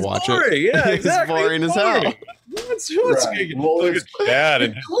 People don't want to watch boring. it. Yeah, exactly. It's boring as hell.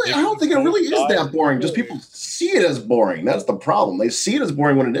 I don't think it really is that boring. Just people see it as boring. That's the problem. They see it as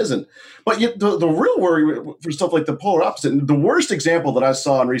boring when it isn't. But yet the real worry for stuff like the polar opposite, the worst example that I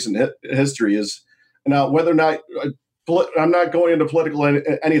saw in recent history is, now whether or not, I'm not going into political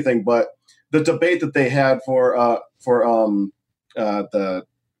anything, but the debate that they had for the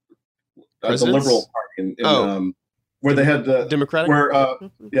Liberal Party where they had the Democratic,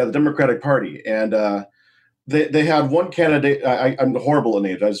 the Democratic Party, and they had one candidate. I'm horrible at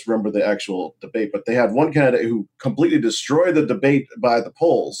names. I just remember the actual debate, but they had one candidate who completely destroyed the debate by the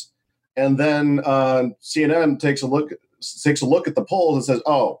polls, and then CNN takes a look at the polls and says,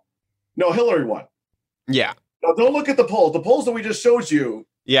 "Oh, no, Hillary won." Yeah. Now, don't look at the polls. The polls that we just showed you.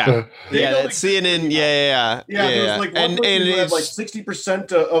 Yeah, that's CNN. Yeah. There was like one person who had like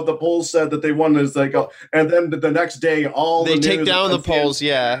 60% of the polls said that they won. Is like, and then the next day, they take down the polls.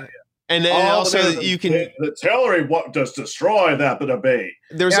 Yeah, and then also you can. It's Hillary just destroy that debate.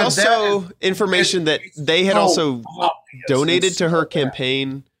 There's also information that they had also donated to her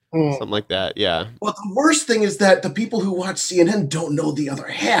campaign, something like that. Yeah. Well, the worst thing is that the people who watch CNN don't know the other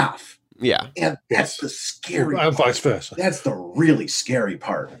half. Yeah. And that's the scary part. And vice versa. That's the really scary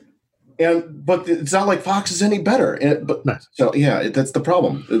part. But it's not like Fox is any better. That's the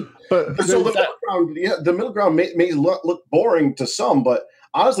problem. The middle ground may look boring to some, but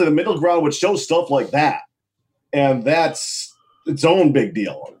honestly, the middle ground would show stuff like that. And that's its own big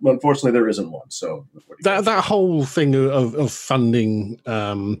deal. Unfortunately, there isn't one. So that whole thing of funding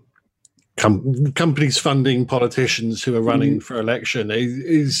companies funding politicians who are running for election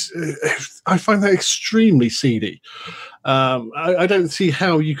is I find that extremely seedy. I don't see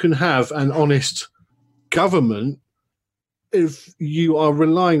how you can have an honest government if you are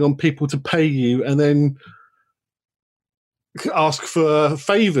relying on people to pay you and then ask for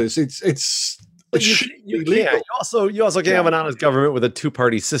favors. You also can't have an honest government with a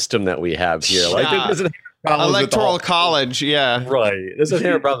two-party system that we have here. Like electoral college, right. There's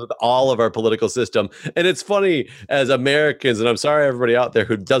inherent problems with all of our political system, and it's funny as Americans, and I'm sorry everybody out there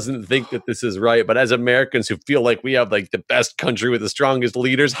who doesn't think that this is right, but as Americans who feel like we have like the best country with the strongest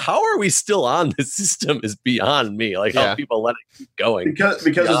leaders, how are we still on this system is beyond me. Like how people let it keep going because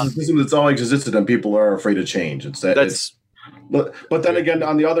it's a system that's always existed and people are afraid to change. But then again,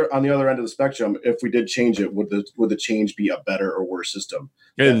 on the other end of the spectrum, if we did change it, would the change be a better or worse system?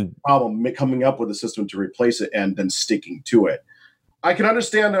 And problem coming up with a system to replace it and then sticking to it. I can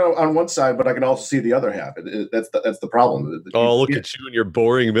understand on one side, but I can also see the other half. That's the problem. Look at you and your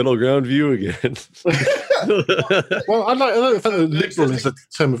boring middle ground view again. Well, I like the fact that liberal is a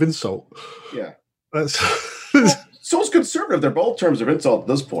term of insult. Yeah, so is conservative. They're both terms of insult at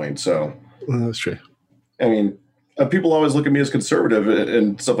this point. So that's true. I mean. People always look at me as conservative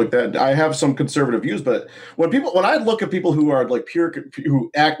and stuff like that. I have some conservative views, but when I look at people who are like who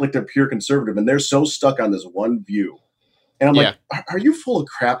act like they're pure conservative and they're so stuck on this one view, and I'm like, are you full of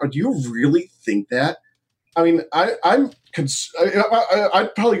crap? Or do you really think that? I mean, I'd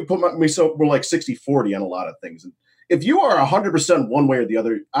probably put myself more like 60-40 on a lot of things. And if you are 100% one way or the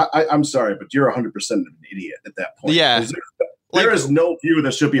other, I'm sorry, but you're 100% an idiot at that point. Yeah. There is no view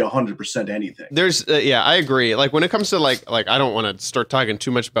that should be 100% anything. There's, I agree. Like when it comes to like I don't want to start talking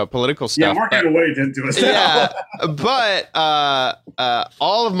too much about political stuff. Yeah, we're getting way into it. Yeah, but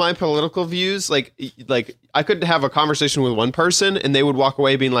all of my political views, like I could have a conversation with one person and they would walk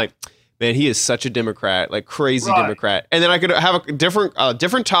away being like, "Man, he is such a Democrat, like crazy Democrat," and then I could have a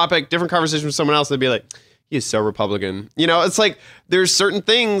different topic, different conversation with someone else. They'd be like, "He's so Republican." It's like there's certain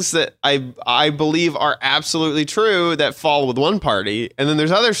things that I believe are absolutely true that fall with one party, and then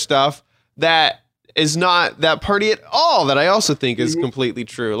there's other stuff that is not that party at all that I also think is completely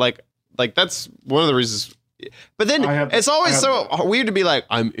true. Like that's one of the reasons. But then it's always so weird to be like,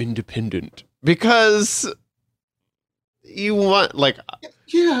 I'm independent, because you want like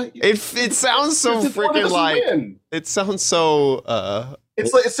Yeah, it sounds so freaking like it sounds so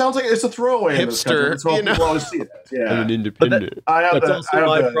it sounds like it's a throwaway in this country. hipster, That's what you know? people always see it. Yeah, an independent. That's also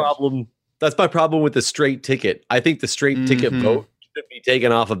my problem. That's my problem with the straight ticket. I think the straight ticket vote should be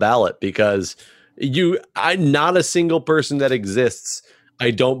taken off a ballot because not a single person that exists,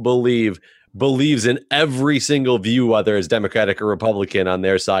 I don't believes in every single view, whether it's Democratic or Republican on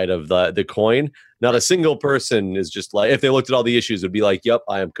their side of the coin. Not a single person is just like, if they looked at all the issues, would be like, yep,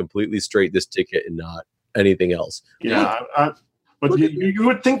 I am completely straight this ticket and not anything else. Yeah, but you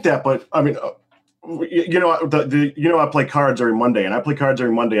would think that, but I mean, I play cards every Monday, and I play cards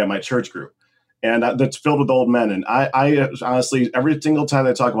every Monday at my church group, and that's filled with old men. And I honestly, every single time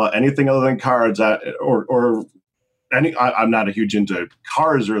they talk about anything other than cards, I'm not a huge into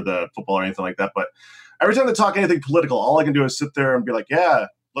cars or the football or anything like that, but every time they talk anything political, all I can do is sit there and be like, yeah,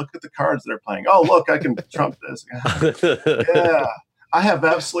 look at the cards they're playing. Oh, look, I can trump this. Yeah. I have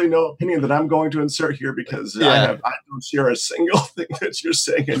absolutely no opinion that I'm going to insert here because I don't share a single thing that you're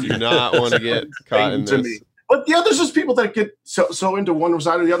saying. You do not want to get caught in this. But yeah, there's just people that get so into one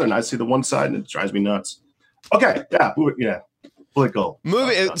side or the other, and I see the one side and it drives me nuts. Okay, yeah. Political.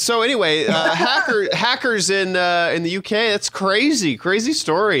 Moving. So anyway, hackers in the UK. That's crazy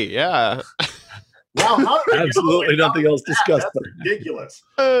story. Yeah. Wow, absolutely nothing else discussed. That's ridiculous.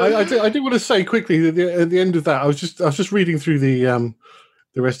 I do want to say quickly that at the end of that, I was just reading through the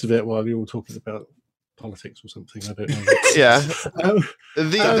rest of it while you were talking about politics or something. I don't know. Yeah.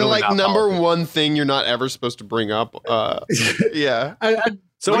 The number one thing you're not ever supposed to bring up. Yeah.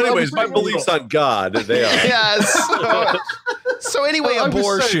 So anyways, my beliefs on God, they are. Yes. So anyway,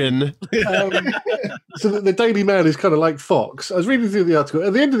 abortion. So the Daily Mail is kind of like Fox. I was reading through the article.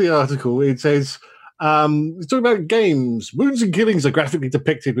 At the end of the article, it says, it's talking about games. Wounds and killings are graphically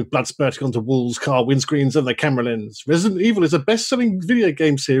depicted with blood spurting onto walls, car windscreens, and the camera lens. Resident Evil is a best-selling video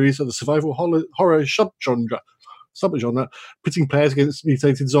game series of the survival horror subgenre, pitting players against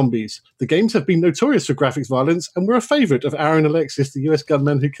mutated zombies. The games have been notorious for graphics violence and were a favorite of Aaron Alexis, the US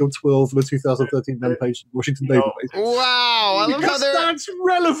gunman who killed 12 in the 2013 rampage Washington Naval Base. Wow, I love how that's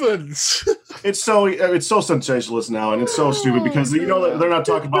relevant. It's so sensationalist now, and it's so stupid because they're not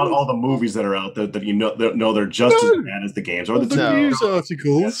talking about all the movies that are out there that they're just as bad as the games or the news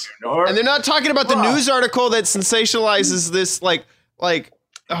articles. And they're not talking about the news article that sensationalizes this like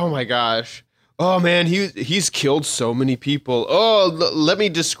oh my gosh. Oh man, he's killed so many people. Oh, let me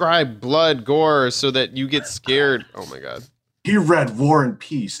describe blood, gore, so that you get scared. Oh my god. He read War and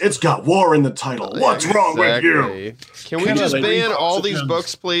Peace. It's got war in the title. What's wrong with you? Can we just ban all these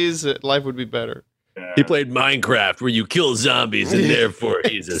books, please? Life would be better. Yeah. He played Minecraft, where you kill zombies, and therefore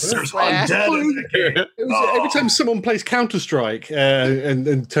he's a undead. Every time someone plays Counter-Strike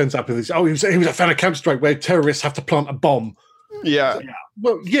and turns up with this, he was a fan of Counter-Strike where terrorists have to plant a bomb. Yeah.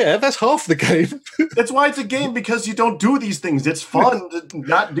 Well, yeah, that's half the game. That's why it's a game, because you don't do these things. It's fun to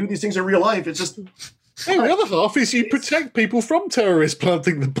not do these things in real life. It's just... Hey, the other half is you protect people from terrorists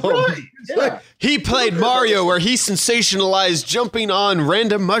planting the bomb. Right. Yeah. He played Mario, where he sensationalized jumping on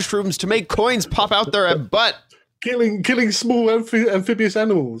random mushrooms to make coins pop out their butt. Killing small amphibious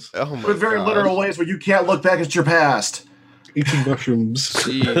animals. Oh my With very literal ways where you can't look back at your past. Eating mushrooms.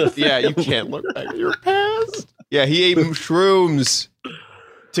 Jeez. Yeah, you can't look back at your past. Yeah, he ate shrooms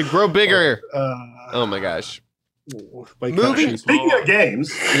to grow bigger. Oh my gosh. Speaking of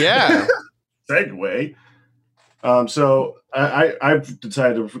games. Yeah. Segue. So I've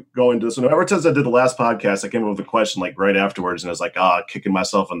decided to go into this. And ever since I did the last podcast, I came up with a question like right afterwards, and I was like, kicking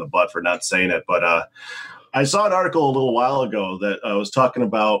myself in the butt for not saying it. But I saw an article a little while ago that was talking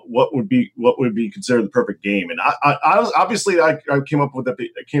about what would be considered the perfect game. And I came up with that.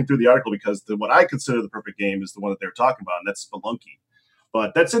 I came through the article because what I consider the perfect game is the one that they're talking about, and that's Spelunky.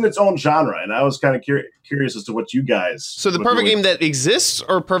 But that's in its own genre, and I was kind of curious as to what you guys. So the perfect game that exists,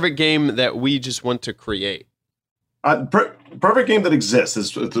 or perfect game that we just want to create? Perfect game that exists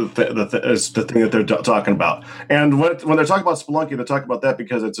is the thing that they're talking about. And when they're talking about Spelunky, they're talking about that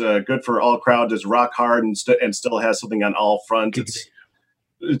because it's good for all crowds. It's rock hard and still has something on all fronts.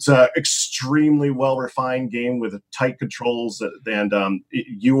 It's a extremely well refined game with tight controls, and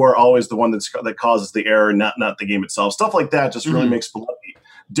you are always the one that causes the error, not the game itself. Stuff like that just really makes Spelunky.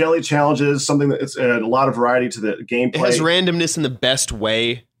 Daily challenges, something that's a lot of variety to the gameplay. It has randomness in the best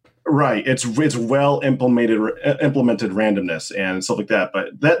way. Right, it's well implemented randomness and stuff like that.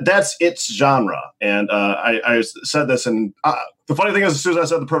 But that's its genre. And I said this, and the funny thing is, as soon as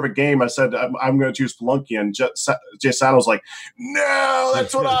I said the perfect game, I said I'm going to choose Spelunky, and Jay Sano was like, "No,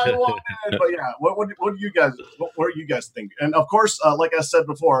 that's what I wanted." But yeah, what do you guys think? And of course, like I said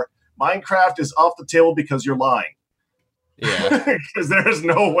before, Minecraft is off the table because you're lying. Yeah. Because there is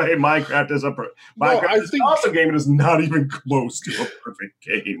no way Minecraft is Minecraft is an awesome game. It is not even close to a perfect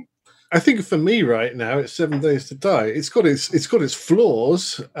game. I think for me right now, it's 7 Days to Die. It's got its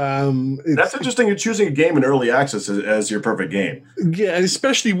flaws. That's interesting. You're choosing a game in early access as your perfect game. Yeah, and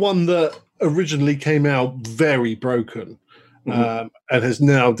especially one that originally came out very broken, and has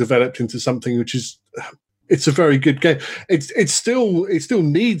now developed into something which is. It's a very good game. It still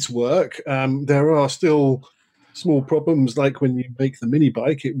needs work. There are still small problems, like when you make the mini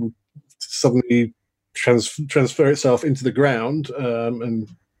bike, it will suddenly transfer itself into the ground, and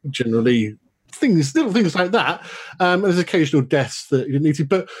generally little things like that. There's occasional deaths that you need to,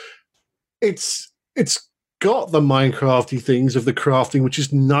 but it's got the Minecrafty things of the crafting, which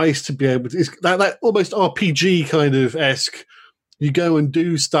is nice to be able to. It's that almost RPG kind of esque. You go and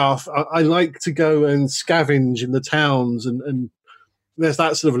do stuff. I like to go and scavenge in the towns, and there's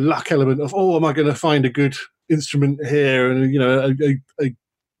that sort of luck element of, am I going to find a good instrument here, and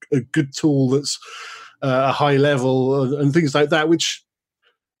a good tool that's a high level, and things like that, which.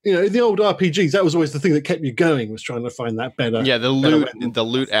 In the old RPGs, that was always the thing that kept you going, was trying to find that better. Yeah, the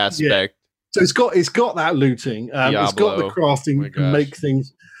loot aspect. Yeah. So it's got that looting. It's got the crafting. You can make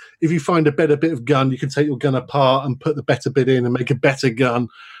things. If you find a better bit of gun, you can take your gun apart and put the better bit in and make a better gun,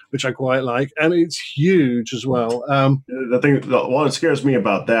 which I quite like. And it's huge as well. What scares me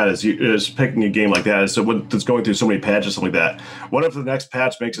about that is picking a game like that. So when it's going through so many patches, something like that. What if the next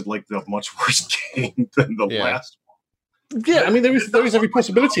patch makes it like the much worse game than the last? Yeah, I mean, there is every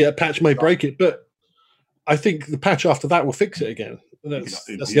possibility a patch may break it, but I think the patch after that will fix it again. That's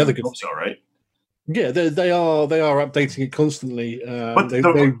the other good thing. All right. Yeah, they are updating it constantly. But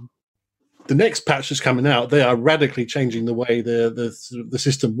the next patch that's coming out, they are radically changing the way the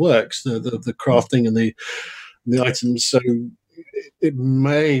system works, the crafting and the items. So it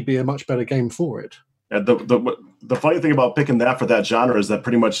may be a much better game for it. The funny thing about picking that for that genre is that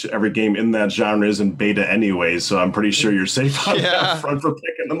pretty much every game in that genre is in beta anyway, so I'm pretty sure you're safe on that front for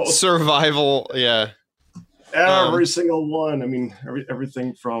picking the most. Survival, yeah. Every single one. I mean,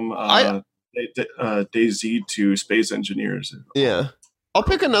 everything from DayZ to Space Engineers. Yeah. I'll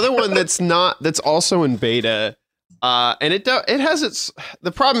pick another one that's also in beta, and it has its.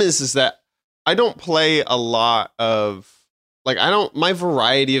 The problem is that I don't play a lot of. My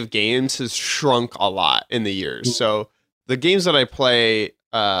variety of games has shrunk a lot in the years. So the games that I play,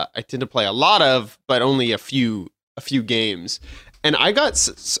 I tend to play a lot of, but only a few games. And I got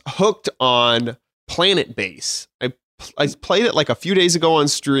hooked on Planet Base. I played it like a few days ago on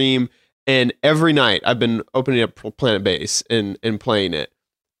stream, and every night I've been opening up Planet Base and playing it.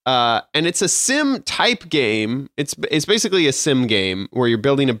 And it's a sim type game. It's basically a sim game where you're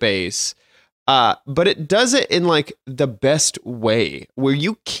building a base. But it does it in like the best way, where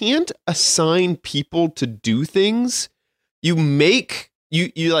you can't assign people to do things. You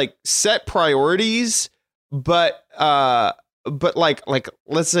like set priorities, but like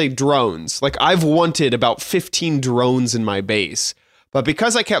let's say drones. Like I've wanted about 15 drones in my base, but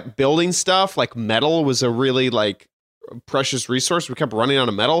because I kept building stuff, like metal was a really like precious resource. We kept running out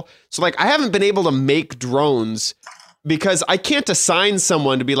of metal, so like I haven't been able to make drones because I can't assign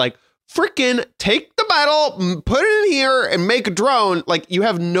someone to be like, freaking take the metal, put it in here, and make a drone. Like you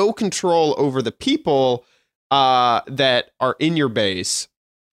have no control over the people that are in your base.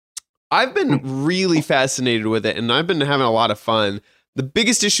 I've been really fascinated with it, and I've been having a lot of fun. The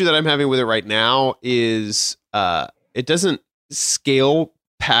biggest issue that I'm having with it right now is it doesn't scale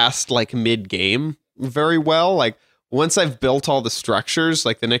past like mid-game very well. Like once I've built all the structures,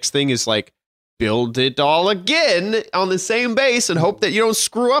 like the next thing is like build it all again on the same base and hope that you don't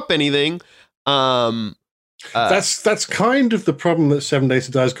screw up anything. That's kind of the problem that 7 Days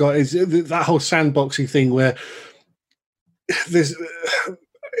to Die's got, is that whole sandboxy thing where there's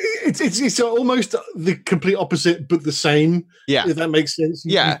it's almost the complete opposite but the same. Yeah, if that makes sense.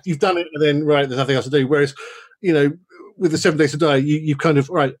 You've done it and then there's nothing else to do. Whereas with the 7 Days to Die, you kind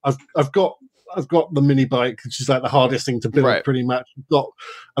of I've got the mini bike, which is like the hardest thing to build, pretty much.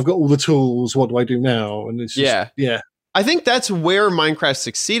 I've got all the tools. What do I do now? And it's just, I think that's where Minecraft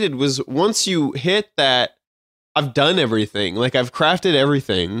succeeded, was once you hit that, I've done everything. Like I've crafted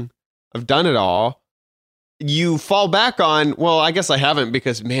everything. I've done it all. You fall back on, well, I guess I haven't,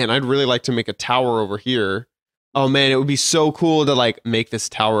 because man, I'd really like to make a tower over here. Oh man, it would be so cool to like make this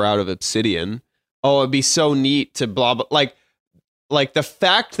tower out of obsidian. Oh, it'd be so neat to blah, blah. Like the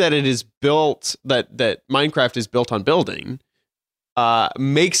fact that it is built, that Minecraft is built on building,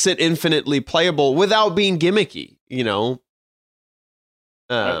 makes it infinitely playable without being gimmicky, I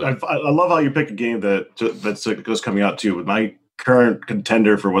love how you pick a game that's coming out too. With my current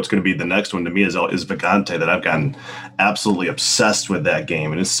contender for what's going to be the next one to me is Vagante, that I've gotten absolutely obsessed with that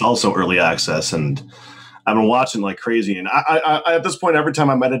game. And it's also early access, and I've been watching like crazy. And I at this point, every time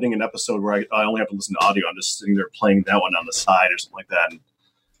I'm editing an episode where I only have to listen to audio, I'm just sitting there playing that one on the side or something like that. And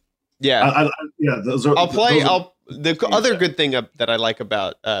yeah. Those are. The other good thing that I like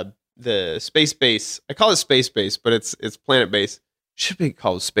about the space base, I call it space base, but it's planet base. Should be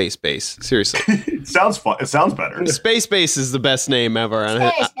called space base. Seriously, it sounds fun. It sounds better. Space base is the best name ever.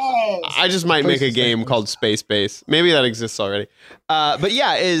 I just might make a game called Space Base. Maybe that exists already. But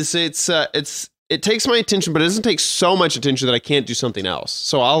yeah, it takes my attention, but it doesn't take so much attention that I can't do something else.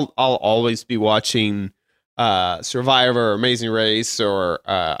 So I'll always be watching Survivor, or Amazing Race, or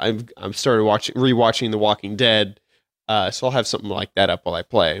I've started rewatching The Walking Dead. So I'll have something like that up while I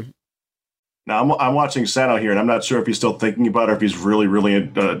play. Now I'm watching Sano here, and I'm not sure if he's still thinking about it, or if he's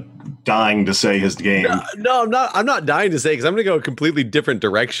really dying to say his game. No, I'm not dying to say, because I'm going to go a completely different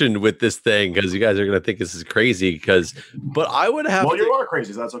direction with this thing, because you guys are going to think this is crazy. But I would have. Well, you are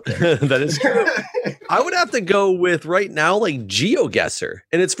crazy. So that's okay. That is true. I would have to go with right now, like GeoGuessr,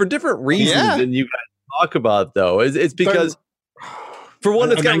 and it's for different reasons than you guys talk about, though. It's because. For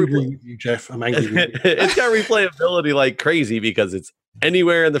one, it's got Jeff. I'm angry with you. It's got replayability like crazy because it's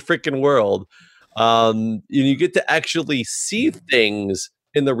anywhere in the freaking world. You get to actually see things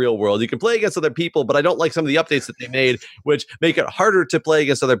in the real world. You can play against other people, but I don't like some of the updates that they made, which make it harder to play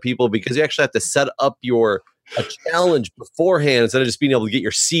against other people because you actually have to set up a challenge beforehand instead of just being able to get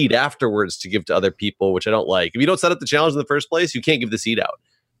your seed afterwards to give to other people, which I don't like. If you don't set up the challenge in the first place, you can't give the seed out.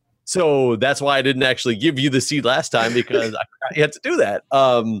 So that's why I didn't actually give you the seed last time, because I had to do that.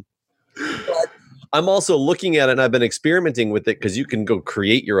 But I'm also looking at it, and I've been experimenting with it because you can go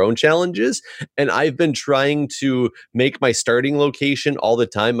create your own challenges. And I've been trying to make my starting location all the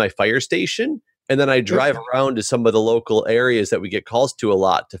time my fire station. And then I drive around to some of the local areas that we get calls to a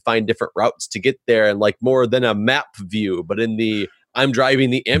lot to find different routes to get there, and like more than a map view, but in the I'm driving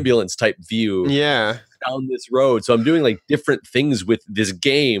the ambulance type view. Yeah. Down this road. So I'm doing like different things with this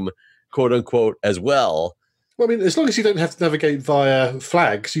game, quote unquote, as well. Well, I mean, as long as you don't have to navigate via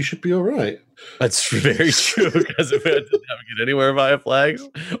flags, you should be all right. That's very true, because if I had to navigate anywhere via flags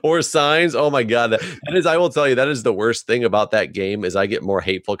or signs, oh my God. That is, I will tell you, that is the worst thing about that game is I get more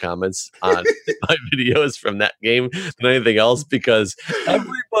hateful comments on my videos from that game than anything else, because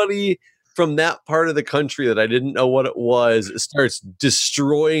everybody from that part of the country that I didn't know what it was starts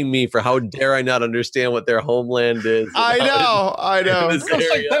destroying me for how dare I not understand what their homeland is. I know.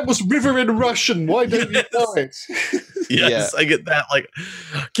 Like, that was river in Russian. Why don't you know it? Yes, I get that. Like,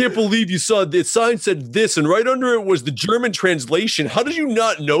 can't believe you saw the sign said this, and right under it was the German translation. How did you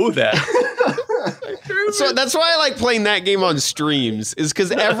not know that? So that's why I like playing that game on streams, is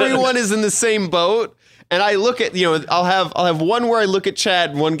because everyone is in the same boat. And I look at, I'll have one where I look at chat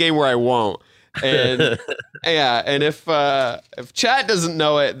and one game where I won't. And and if chat doesn't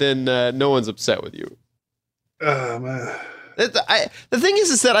know it, then no one's upset with you. Oh man. The thing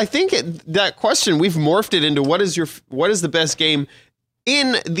is that I think that question, we've morphed it into what is the best game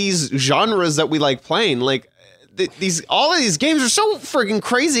in these genres that we like playing. Like all of these games are so freaking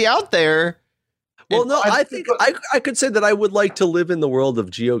crazy out there. Well, no, I think I could say that I would like to live in the world of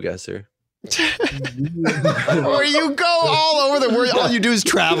GeoGuessr. Where you go all over the world, all you do is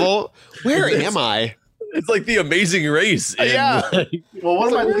travel. Where am I? It's like The Amazing Race. Yeah. Well,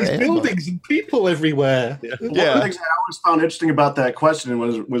 one of these buildings and people everywhere. One of the things I always found interesting about that question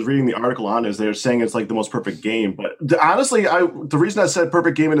was reading the article on is they're saying it's like the most perfect game. But honestly, the reason I said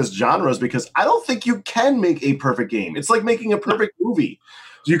perfect game in this genre is because I don't think you can make a perfect game. It's like making a perfect movie.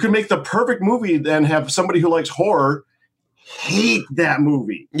 You could make the perfect movie and have somebody who likes horror hate that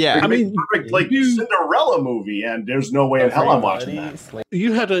movie. Yeah, I mean, perfect, like Cinderella movie, and there's no way in hell I'm watching that.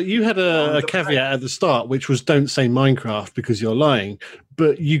 You had a caveat at the start, which was don't say Minecraft because you're lying.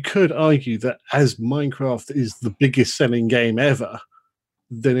 But you could argue that as Minecraft is the biggest selling game ever,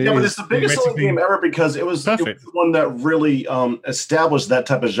 then but it's the biggest selling game ever because it was the one that really established that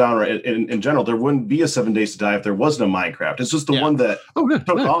type of genre in general. There wouldn't be a 7 Days to Die if there wasn't a Minecraft. It's just the one that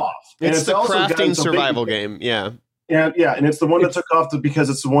took off. It's the crafting survival game. Yeah. And it's the one that took off because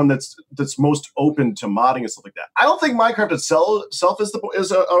it's the one that's most open to modding and stuff like that. I don't think Minecraft itself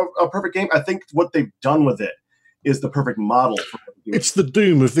is a perfect game. I think what they've done with it is the perfect model. It's the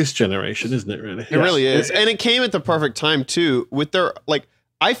doom of this generation, isn't it? Really, it really is, and it came at the perfect time too. With their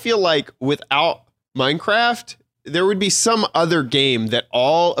I feel like without Minecraft, there would be some other game that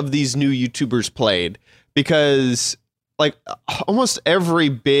all of these new YouTubers played, because almost every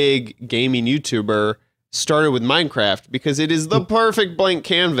big gaming YouTuber started with Minecraft because it is the perfect blank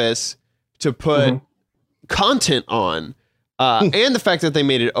canvas to put content on. and the fact that they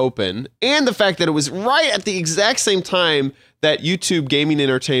made it open, and the fact that it was right at the exact same time that YouTube gaming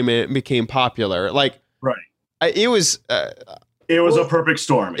entertainment became popular. Like, right. It was a perfect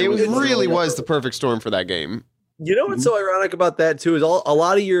storm. It really was the perfect storm for that game. You know what's so ironic about that too is a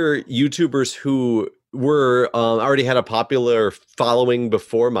lot of your YouTubers who were already had a popular following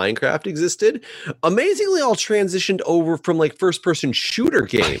before Minecraft existed, amazingly all transitioned over from like first-person shooter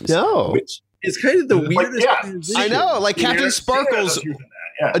games. No, which is kind of the weirdest. I know, like Captain Sparkles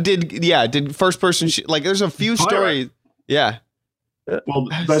did first-person like. There's a few stories. Yeah. Well,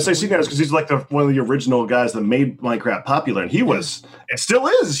 I say CNAS because he's like one of the original guys that made Minecraft popular, and he was, and still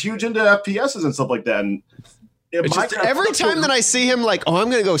is, huge into FPSs and stuff like that. And just, every time that I see him, like, oh, I'm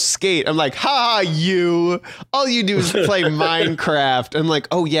gonna go skate, I'm like, ha, you! All you do is play Minecraft. I'm like,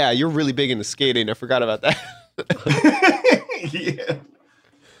 oh yeah, you're really big into skating. I forgot about that.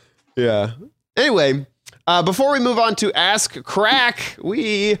 Yeah. Anyway. Before we move on to Ask Crack,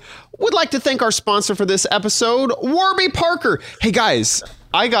 we would like to thank our sponsor for this episode, Warby Parker. Hey guys,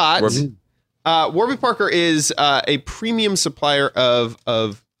 I got Warby Parker is a premium supplier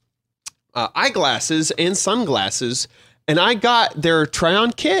of eyeglasses and sunglasses, and I got their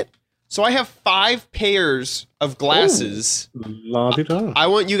try-on kit. So I have 5 pairs of glasses. I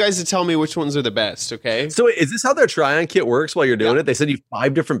want you guys to tell me which ones are the best, okay? So wait, is this how their try-on kit works while you're doing it? They send you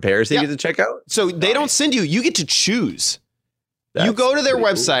 5 different pairs that you get to check out? So they don't send you get to choose. You go to their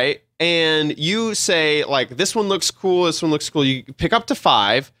website and you say, like, this one looks cool, this one looks cool. You pick up to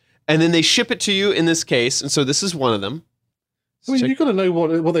 5, and then they ship it to you in this case. And so this is one of them. I mean, you've got to know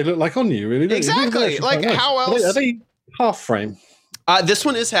what they look like on you, really. Exactly. Like, how else? Are they half frame? This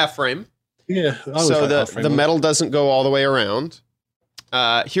one is half frame. Yeah. So the metal doesn't go all the way around.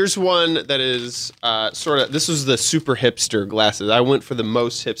 Here's one that is sort of, this was the super hipster glasses. I went for the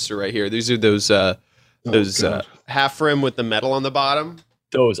most hipster right here. These are those half rim with the metal on the bottom.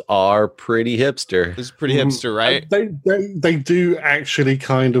 Those are pretty hipster. This is pretty hipster, right? They do actually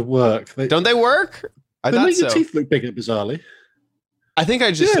kind of work. Don't they work? They make your teeth look bigger, bizarrely. I think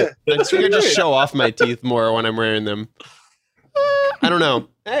I just show off my teeth more when I'm wearing them. I don't know.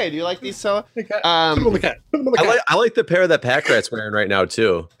 Hey, do you like these? Put them on the cat. I like the pair that Packrat's wearing right now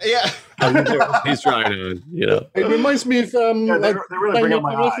too. Yeah, he's trying to, It reminds me of they really bring out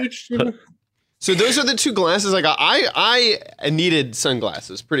my message. So those are the 2 glasses I got. I needed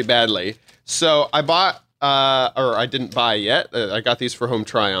sunglasses pretty badly, so I bought, or I didn't buy yet. I got these for home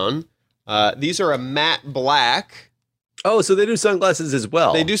try on. These are a matte black. Oh, so they do sunglasses as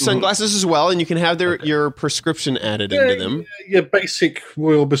well. They do sunglasses as well, and you can have your prescription added into them. Yeah, basic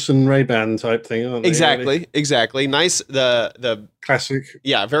Royal Orbison Ray-Ban type thing, aren't they? Exactly. Nice. The classic.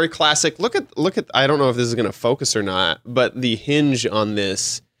 Yeah, very classic. Look at. I don't know if this is going to focus or not, but the hinge on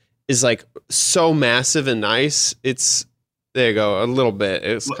this is like so massive and nice. It's there you go, a little bit.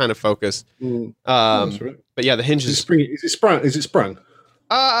 It's kind of focused. But yeah, the hinge is. Is it sprung?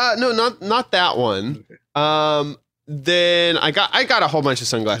 No, not that one. Okay. Then I got a whole bunch of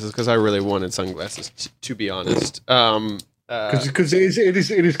sunglasses because I really wanted sunglasses, to be honest. Because it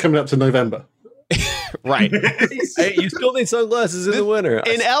is coming up to November. Right. Hey, you still need sunglasses in the winter.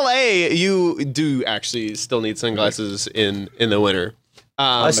 In LA, you do actually still need sunglasses in the winter.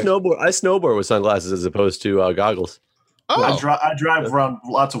 I snowboard with sunglasses as opposed to goggles. Oh. I drive around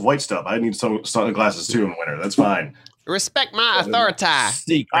lots of white stuff. I need some sunglasses too in winter. That's fine. Respect my authority.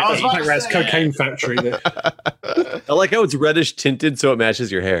 Secret cocaine factory. I like how it's reddish tinted so it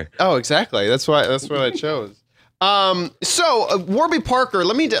matches your hair. Oh, exactly. That's what I chose. So Warby Parker,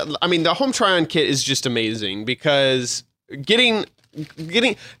 the home try-on kit is just amazing because getting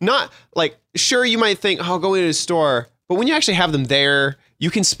not like, sure, you might think, oh, I'll go into a store, but when you actually have them there, you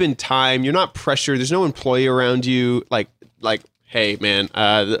can spend time. You're not pressured. There's no employee around you. Like, hey, man,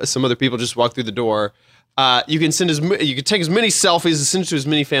 some other people just walk through the door. You can take as many selfies and send to as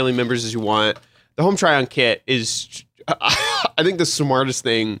many family members as you want. The home try-on kit is, I think, the smartest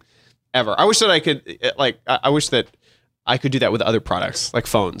thing ever. I wish that I could do that with other products like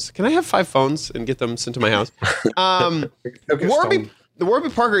phones. Can I have 5 phones and get them sent to my house? The Warby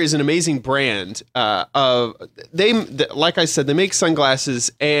Parker is an amazing brand. Like I said, they make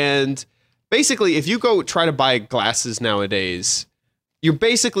sunglasses, and basically, if you go try to buy glasses nowadays, you're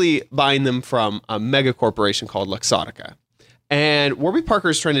basically buying them from a mega corporation called Luxottica. And Warby Parker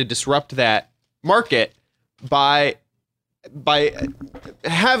is trying to disrupt that market by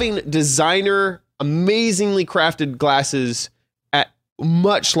having designer, amazingly crafted glasses at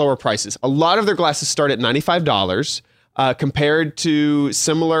much lower prices. A lot of their glasses start at $95 compared to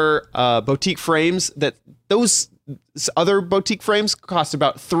similar boutique frames that those other boutique frames cost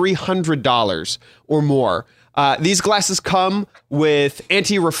about $300 or more. These glasses come with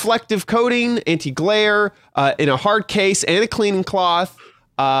anti-reflective coating, anti-glare, in a hard case and a cleaning cloth.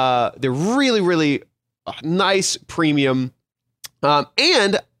 They're really, really nice, premium.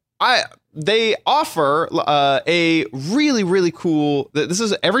 And they offer a really, really cool. This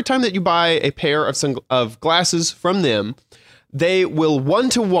is every time that you buy a pair of glasses from them, they will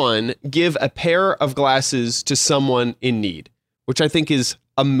 1-to-1 give a pair of glasses to someone in need, which I think is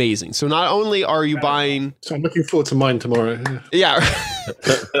amazing. So not only are you buying, so I'm looking forward to mine tomorrow. Yeah.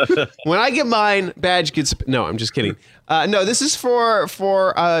 When I get mine, Badge gets. No, I'm just kidding. No, this is for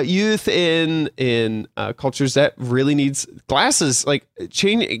youth in cultures that really needs glasses. Like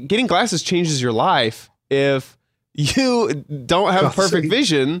getting glasses changes your life. If you don't have perfect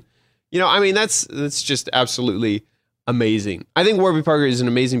vision, I mean that's just absolutely amazing. I think Warby Parker is an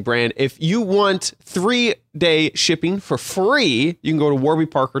amazing brand. If you want 3-day shipping for free, you can go to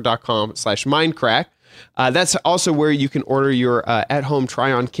warbyparker.com/mindcrack. That's also where you can order your at-home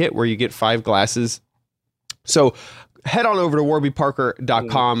try-on kit where you get 5 glasses. So head on over to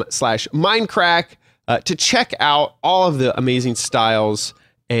warbyparker.com/mindcrack to check out all of the amazing styles.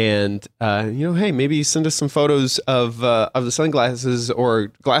 And, hey, maybe send us some photos of the sunglasses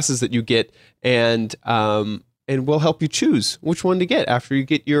or glasses that you get, and we'll help you choose which one to get after you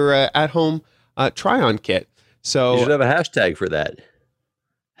get your at-home try-on kit. So you should have a hashtag for that.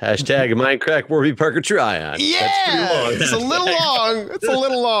 Hashtag Mindcrack Warby Parker Try-On. Yeah, it's a little long. It's a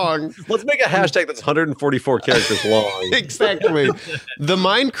little long. Let's make a hashtag that's 144 characters long. Exactly. The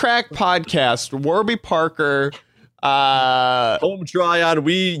Mindcrack podcast, Warby Parker. Home try-on.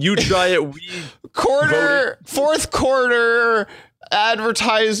 You try it. We fourth quarter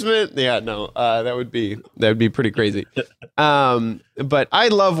advertisement. Yeah, no, that would be pretty crazy. But I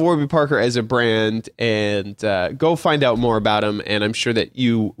love Warby Parker as a brand, and go find out more about them, and I'm sure that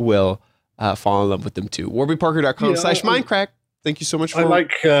you will fall in love with them too. warbyparker.com/mindcrack. Thank you so much for I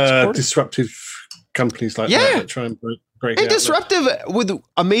like disruptive companies like that try and break and out disruptive with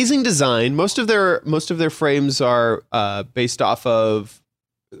amazing design. Most of their frames are based off of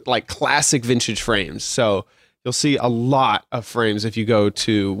like classic vintage frames. So you'll see a lot of frames if you go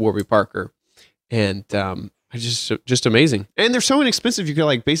to Warby Parker, and just amazing. And they're so inexpensive. You can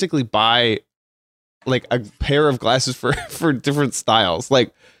like basically buy like a pair of glasses for different styles.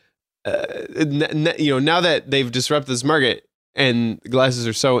 Like, now that they've disrupted this market and glasses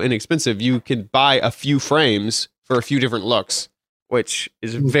are so inexpensive, you can buy a few frames for a few different looks, which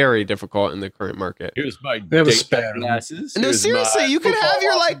is very difficult in the current market. Here's my spare glasses. No, seriously, you could have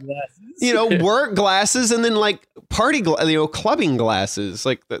your like, work glasses and then like party, clubbing glasses.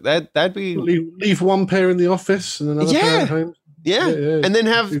 Like that'd be leave one pair in the office and another pair at home. Yeah. And then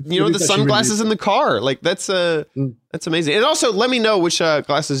have the sunglasses in the car. Like that's amazing. And also let me know which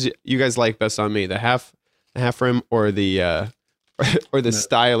glasses you guys like best on me: the half rim or the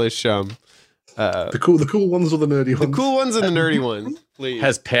stylish. The cool ones or the nerdy ones? The cool ones and the nerdy ones, please.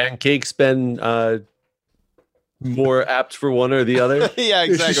 Has pancakes been more apt for one or the other? Yeah,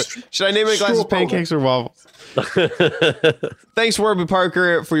 exactly. Should I name my glasses pancakes or waffles? Thanks, Warby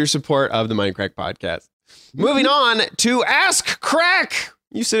Parker, for your support of the Mindcrack podcast. Moving on to Ask Crack.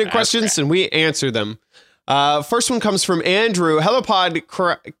 You send in questions and we answer them. First one comes from Andrew. Hello,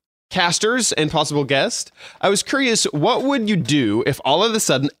 podcasters and possible guest. I was curious, what would you do if all of a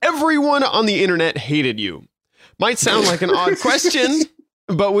sudden everyone on the internet hated you? Might sound like an odd question,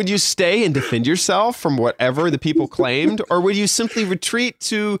 but would you stay and defend yourself from whatever the people claimed, or would you simply retreat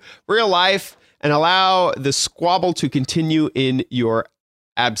to real life and allow the squabble to continue in your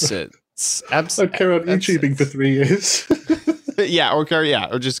absence? I'd carry on YouTubing for 3 years.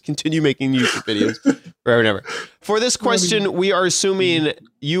 or just continue making YouTube videos forever and ever. For this question, we are assuming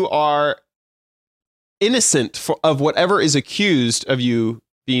you are innocent of whatever is accused of you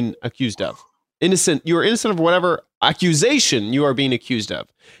being accused of. You are innocent of whatever accusation you are being accused of.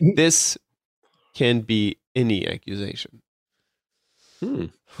 This can be any accusation. What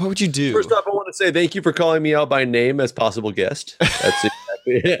would you do? First off, I want to say thank you for calling me out by name as possible guest. That's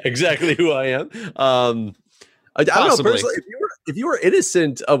exactly who I am. I don't know, personally, if you were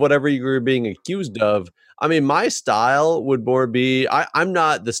innocent of whatever you were being accused of, I mean, my style would more be, I'm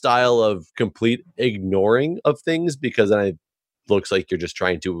not the style of complete ignoring of things, because then it looks like you're just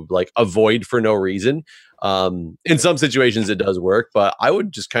trying to like avoid for no reason. In some situations it does work, but I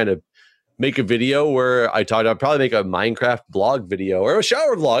would just kind of make a video where I'd probably make a Minecraft blog video or a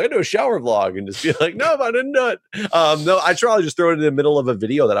shower vlog. I do a shower vlog and just be like, no, I didn't do it. No, I'd probably just throw it in the middle of a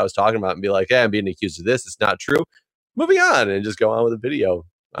video that I was talking about and be like, hey, I'm being accused of this. It's not true. Moving on, and just go on with the video.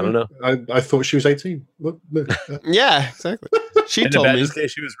 I don't know. I thought she was 18. Yeah, exactly. She told me. In this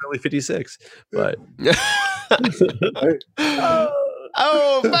case, she was really 56. But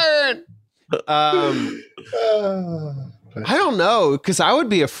Oh, burn. I don't know, because I would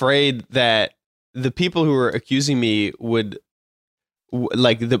be afraid that the people who are accusing me would,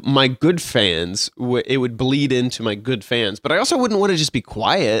 my good fans, it would bleed into my good fans. But I also wouldn't want to just be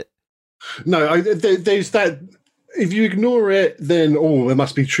quiet. No, there's that. If you ignore it, then it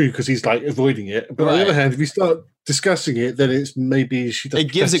must be true because he's like avoiding it. But on the other hand, if you start discussing it, then it's maybe she doesn't.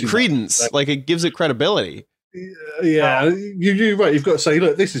 It gives it credence, like it gives it credibility. Yeah, you're right. You've got to say,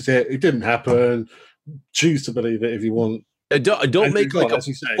 look, this is it. It didn't happen. Choose to believe it if you want. Don't make like a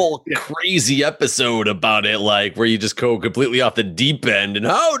full crazy episode about it, like where you just go completely off the deep end and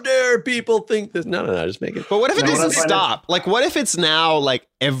how dare people think this? No, just make it. But what if it doesn't stop? Like, what if it's now like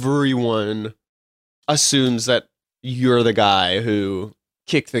everyone assumes that you're the guy who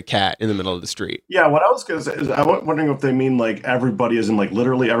kicked the cat in the middle of the street? Yeah, what I was going to say is I'm wondering if they mean like everybody isn't like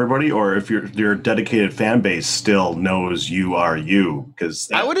literally everybody, or if your dedicated fan base still knows you are you. Because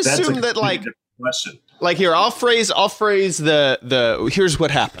I would assume that like question. Like here, I'll phrase the here's what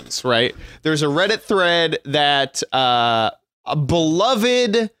happens, right? There's a Reddit thread that a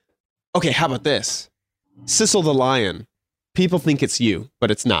beloved. Okay, how about this? Sissel the Lion. People think it's you, but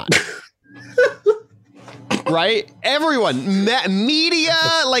it's not. Right? Everyone, media,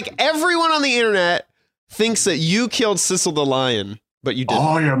 like everyone on the internet thinks that you killed Sissel the Lion, but you didn't.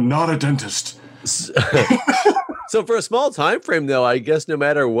 I am not a dentist. So for a small time frame, though, I guess no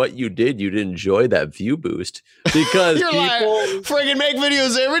matter what you did, you'd enjoy that view boost because you're people like, freaking make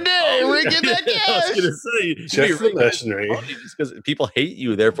videos every day. We get that cash. I was gonna say, Jeff the Mercenary. Just because people hate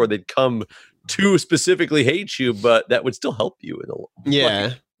you, therefore they'd come to specifically hate you, but that would still help you in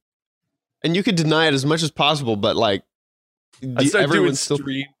yeah. And you could deny it as much as possible, but like, everyone's still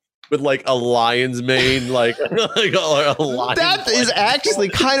with like a lion's mane, like a lion. That is actually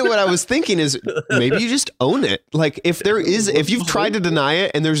kind of what I was thinking. Is maybe you just own it. Like if you've tried to deny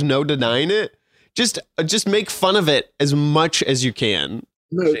it and there's no denying it, just make fun of it as much as you can.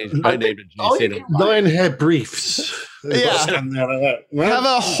 Change my name to Jason. Lion hair briefs. Yeah, have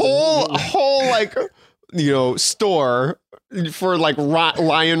a whole like store for like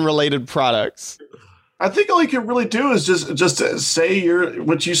lion related products. I think all you can really do is just say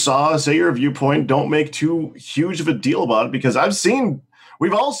what you saw, say your viewpoint. Don't make too huge of a deal about it, because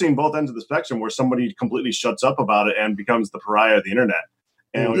we've all seen both ends of the spectrum where somebody completely shuts up about it and becomes the pariah of the internet,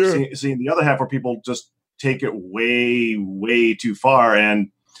 and we've seen the other half where people just take it way, way too far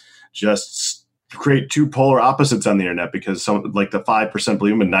and just create two polar opposites on the internet, because some like the 5%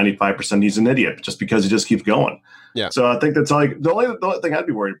 believe him and 95% he's an idiot just because he just keeps going. Yeah. So I think that's all. The only thing I'd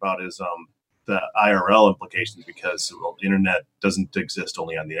be worried about is the IRL implications, because the internet doesn't exist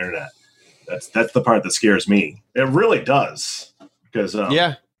only on the internet. That's the part that scares me. It really does, because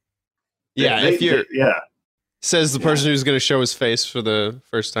says the person who's going to show his face for the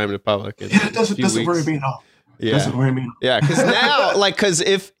first time to public. It doesn't worry me at all. Yeah, doesn't worry me. Yeah, because now, because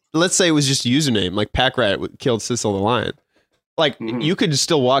if let's say it was just a username, like PackRat killed Sissel the Lion, like you could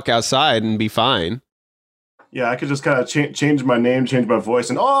still walk outside and be fine. Yeah, I could just kind of change my name, change my voice,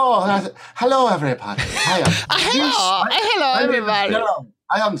 and hello everybody. Hello everybody.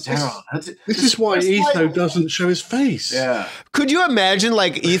 I am Daryl. This is why Etho doesn't show his face. Yeah. Could you imagine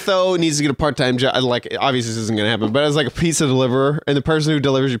like Etho needs to get a part-time job? Like obviously this isn't going to happen, but as like a pizza deliverer, and the person who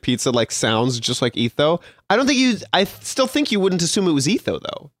delivers your pizza like sounds just like Etho. I still think you wouldn't assume it was Etho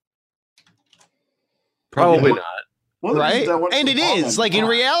though. Probably not. Right? And it is. Like, in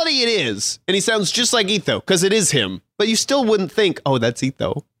reality, it is. And he sounds just like Etho, because it is him. But you still wouldn't think, oh, that's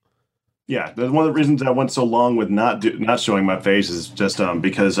Etho. Yeah, that's one of the reasons I went so long with not showing my face is just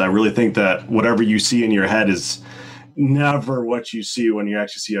because I really think that whatever you see in your head is never what you see when you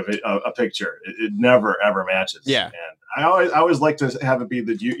actually see a picture. It never, ever matches. Yeah. And I always like to have it be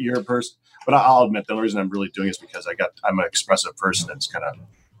that you're a person. But I'll admit, the only reason I'm really doing it is because I'm an expressive person. It's kind of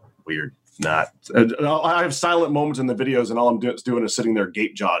weird. Not. I have silent moments in the videos, and all I'm doing is sitting there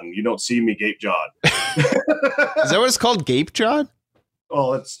gape-jawed, and you don't see me gape-jawed. Is that what it's called, gape-jawed?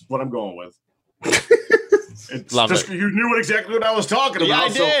 Oh, that's what I'm going with. Love it. You knew exactly what I was talking about. Yeah, I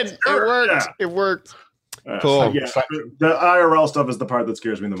did. So, it worked. Yeah. It worked. Cool. Yeah, the IRL stuff is the part that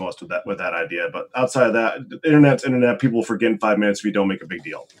scares me the most with that idea. But outside of that, internet's internet. People forget in 5 minutes if you don't make a big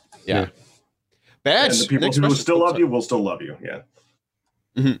deal. Yeah. Badge. And the people who still love you will still love you. Yeah.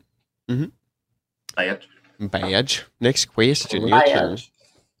 Mm-hmm. Badge. Next question. Your turn.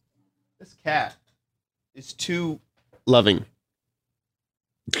 This cat is too loving.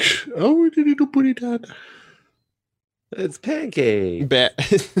 Oh, did he put it down? It's Pancake.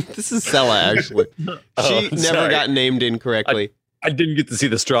 This is Sella, actually. She never got named incorrectly. I didn't get to see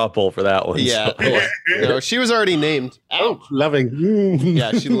the straw poll for that one. Yeah. so. No, she was already named. Oh, loving.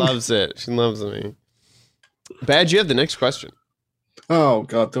 Yeah, she loves it. She loves me. Badge, you have the next question. Oh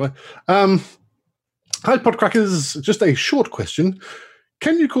God, do I? Hi, Podcrackers. Just a short question.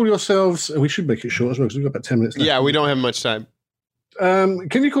 Can you call yourselves? We should make it short as well because we've got about 10 minutes left. Yeah, we don't have much time.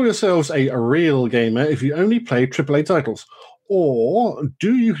 Can you call yourselves a real gamer if you only play AAA titles? Or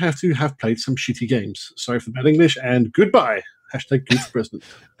do you have to have played some shitty games? Sorry for bad English and goodbye. Hashtag good for president.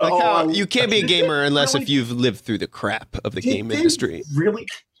 Like how you can't be a gamer unless if you've lived through the crap of the game industry. Really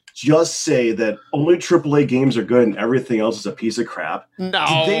just say that only AAA games are good and everything else is a piece of crap? No.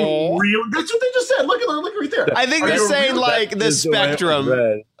 Did they really? That's what they just said. Look right there. I think they're saying like the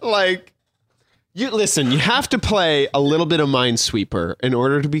spectrum. Like you listen, you have to play a little bit of Minesweeper in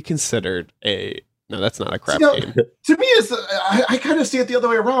order to be considered a no, that's not a crap game. To me, I kind of see it the other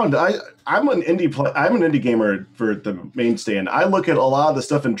way around. I'm an indie gamer for the mainstay, and I look at a lot of the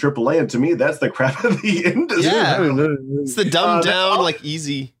stuff in AAA, and to me, that's the crap of the industry. Yeah, it's the dumbed down, like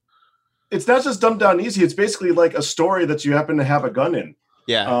easy. It's not just dumbed down easy. It's basically like a story that you happen to have a gun in.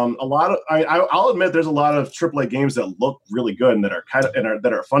 Yeah. A lot of I'll admit there's a lot of AAA games that look really good and that are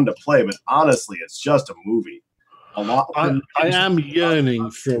that are fun to play, but honestly, it's just a movie. I am yearning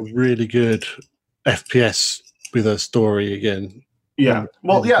for a really good FPS with a story again. Yeah.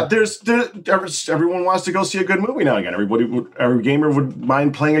 Well, yeah. Everyone wants to go see a good movie now and again. Every gamer would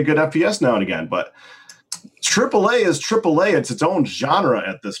mind playing a good FPS now and again, but AAA is AAA. It's its own genre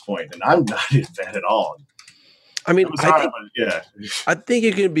at this point, and I'm not a fan at all. I mean, I think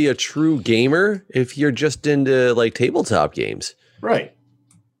you can be a true gamer if you're just into like tabletop games. Right.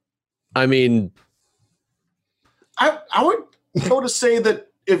 I mean, I would go to say that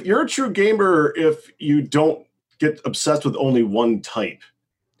if you're a true gamer, if you don't get obsessed with only one type,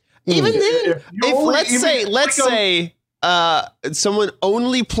 even then, let's say someone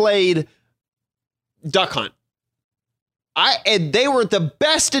only played Duck Hunt, and they were the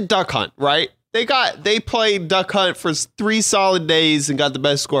best at Duck Hunt, right? They played Duck Hunt for 3 solid days and got the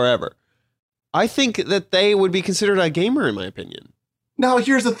best score ever. I think that they would be considered a gamer, in my opinion. Now,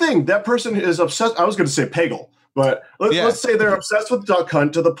 here's the thing: that person is obsessed. I was going to say Peggle. But let's say they're obsessed with Duck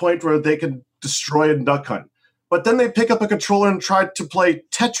Hunt to the point where they can destroy a Duck Hunt. But then they pick up a controller and try to play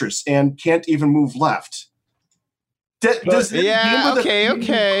Tetris and can't even move left. Okay.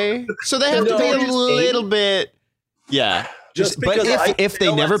 So they have to be a little bit. Yeah. But if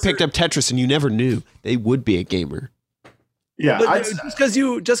they never picked up Tetris and you never knew, they would be a gamer. Yeah, but just because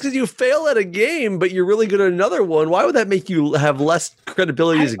you fail at a game, but you're really good at another one, why would that make you have less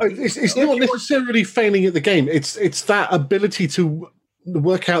credibility? It's not necessarily failing at the game. It's that ability to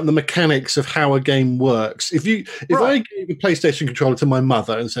work out the mechanics of how a game works. If I gave a PlayStation controller to my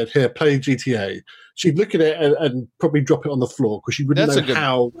mother and said, "Here, play GTA," she'd look at it and probably drop it on the floor because she wouldn't know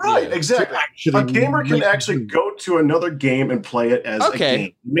how. Right, exactly. A gamer can actually go to another game and play it as a game.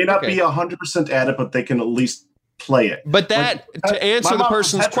 It may not be 100% at it, but they can at least play it. But to answer the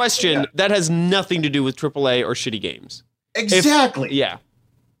person's question, that has nothing to do with AAA or shitty games. Exactly. All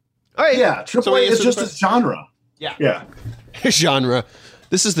right. Yeah. AAA is just a genre. Yeah. Genre.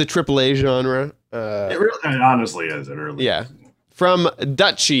 This is the AAA genre. It honestly is. It really. Yeah. From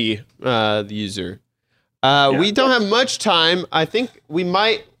Dutchy, the user. We don't have much time. I think we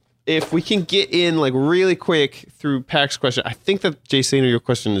might, if we can get in like really quick through Pack's question. I think that Jason, your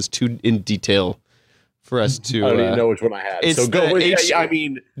question is too in detail for us to. I don't even know which one I had. It's so go with WHO.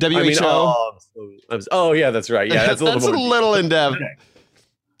 Yeah, that's right. Yeah, that's a little in depth. Okay.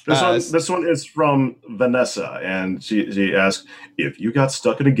 This one is from Vanessa, and she asked, if you got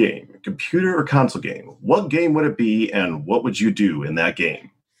stuck in a game, computer or console game, what game would it be, and what would you do in that game?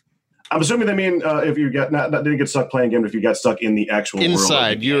 I'm assuming they mean if you didn't get stuck playing a game, if you got stuck in the actual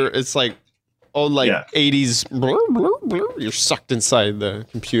inside, world it's like old 80s. Blur, blur, blur, you're sucked inside the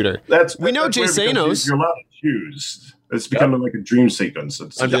computer. We know Jasanos. You're allowed to choose. It's becoming like a dream sequence.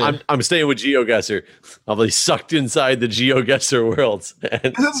 I'm staying with GeoGuessr. I'll be sucked inside the GeoGuessr worlds.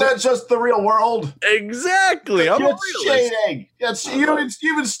 Isn't that just the real world? Exactly. I'm a realist. Shading. You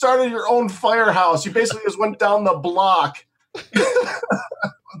even started your own firehouse. You basically just went down the block.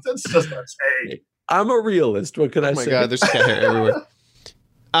 That's just not shade. I'm a realist. What can I say? Oh my god, there's cat hair everywhere.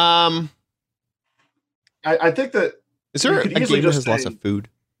 I think that is there a game that has lots of food?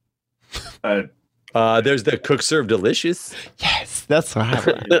 There's the Cook Serve Delicious. Yes, that's what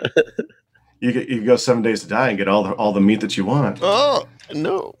happened. You can go 7 Days to Die and get all the meat that you want. Oh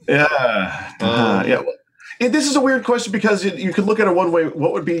no. Yeah. Yeah. This is a weird question because you could look at it one way.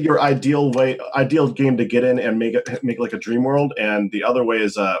 What would be your ideal game to get in and make like a dream world? And the other way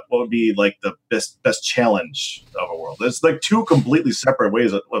is what would be like the best challenge of a world? It's like two completely separate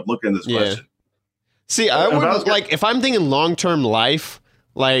ways of looking at this question. See, I would like if I'm thinking long-term life,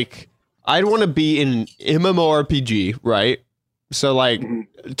 like I'd want to be in an MMORPG, right? So like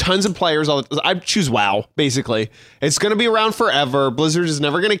tons of players. I'd choose WoW, basically. It's going to be around forever. Blizzard is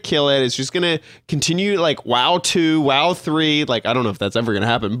never going to kill it. It's just going to continue like WoW 2, WoW 3. Like, I don't know if that's ever going to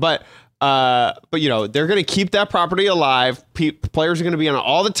happen, but you know, they're going to keep that property alive. Players are going to be on it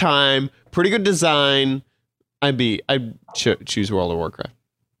all the time. Pretty good design. I'd choose World of Warcraft.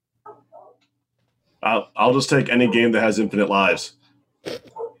 I'll just take any game that has infinite lives.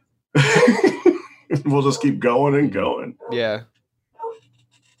 We'll just keep going and going. Yeah.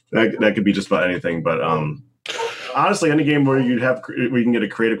 That could be just about anything, but honestly, any game where you can get a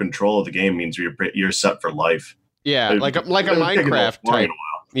creative control of the game means you're set for life. Yeah, like a Minecraft type.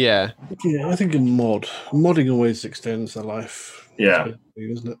 Yeah. Yeah, I think in modding always extends the life. Yeah,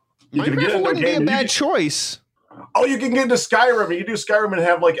 isn't it? Minecraft wouldn't be a bad choice. Oh, you can get into Skyrim. You can do Skyrim and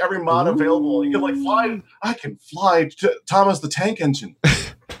have like every mod available. You can like fly. I can fly to Thomas the Tank Engine.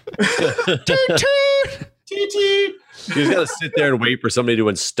 Toot toot. You just gotta sit there and wait for somebody to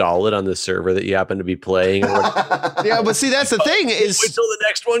install it on the server that you happen to be playing. Yeah, but see, that's the thing is wait till the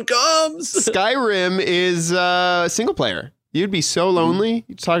next one comes. Skyrim is single player. You'd be so lonely.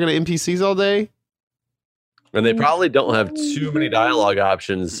 You're talking to NPCs all day. And they probably don't have too many dialogue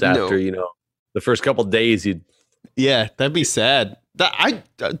options after, you know, the first couple days. Yeah, that'd be sad.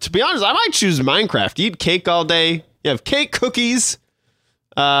 To be honest, I might choose Minecraft. You eat cake all day. You have cake, cookies,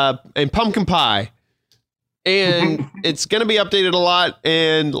 and pumpkin pie. And it's going to be updated a lot,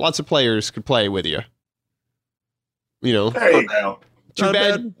 and lots of players could play with you. You know, there you go. Too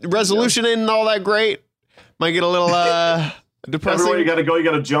bad resolution isn't all that great. Might get a little depressing. Everywhere you got to go, you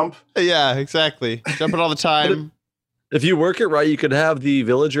got to jump. Yeah, exactly. Jumping all the time. If you work it right, you could have the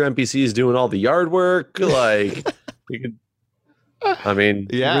villager NPCs doing all the yard work. Like, you could. I mean,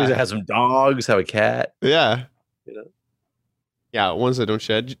 yeah, have some dogs, have a cat. Yeah, you know. Yeah, ones that don't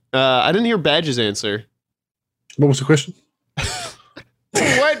shed. I didn't hear Badge's answer. What was the question?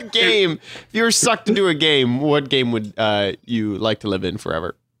 What game? If you were sucked into a game, what game would you like to live in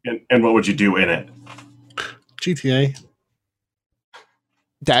forever? And what would you do in it? GTA.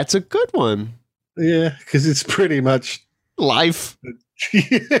 That's a good one. Yeah, because it's pretty much life.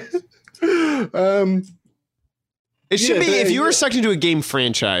 It should be if you were sucked into a game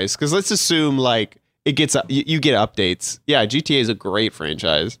franchise. Because let's assume like it gets you get updates. Yeah, GTA is a great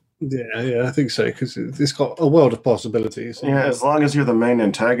franchise. Yeah, I think so because it's got a world of possibilities. Yeah, as long as you're the main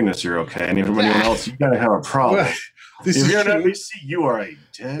antagonist, you're okay. And even anyone else, you gotta have a problem. Well, if you're an NPC, you are a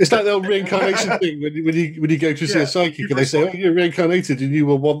dead. It's like the old reincarnation thing when you go to see a psychic and they say, "Oh, you're reincarnated and you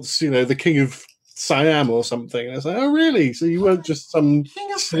were once, the king of Siam or something." And I was like, "Oh, really? So you weren't just some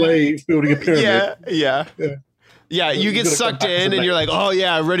slave building a pyramid?" Yeah, you get sucked in and you're like, "Oh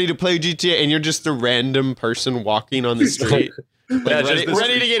yeah, ready to play GTA," and you're just a random person walking on the street. Like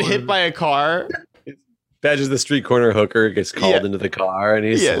ready to get hit by a car. Badge is the street corner hooker, gets called into the car, and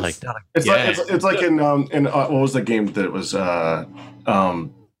he's like, it's like in what was the game that was the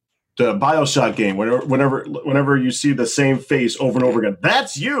BioShock game? Whenever you see the same face over and over again,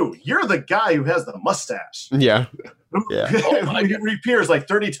 that's you. You're the guy who has the mustache. Yeah. He reappears like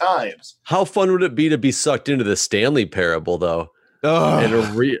 30 times. How fun would it be to be sucked into the Stanley Parable, though? And a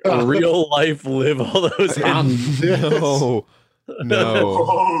real life live all those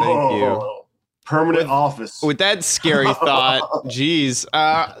No, thank you. Permanent office. With that scary thought, geez,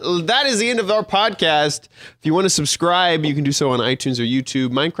 that is the end of our podcast. If you want to subscribe, you can do so on iTunes or YouTube.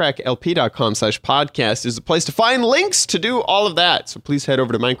 Mindcracklp.com/podcast is the place to find links to do all of that. So please head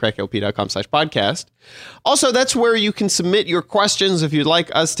over to mindcracklp.com/podcast. Also, that's where you can submit your questions if you'd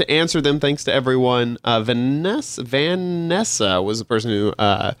like us to answer them. Thanks to everyone. Vanessa was the person who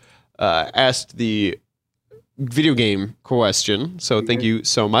asked the video game question. So thank you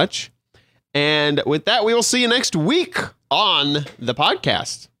so much. And with that, we will see you next week on the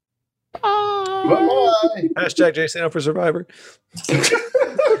podcast. Bye. Hashtag Jason out for Survivor. Are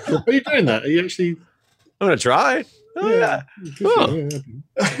you doing that? Are you actually? I'm going to try. Oh, yeah.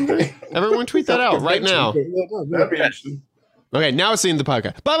 Everyone tweet that out right now. That'd be interesting. Okay, now it's the end of the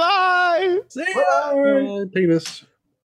podcast. Bye-bye. Bye. Penis.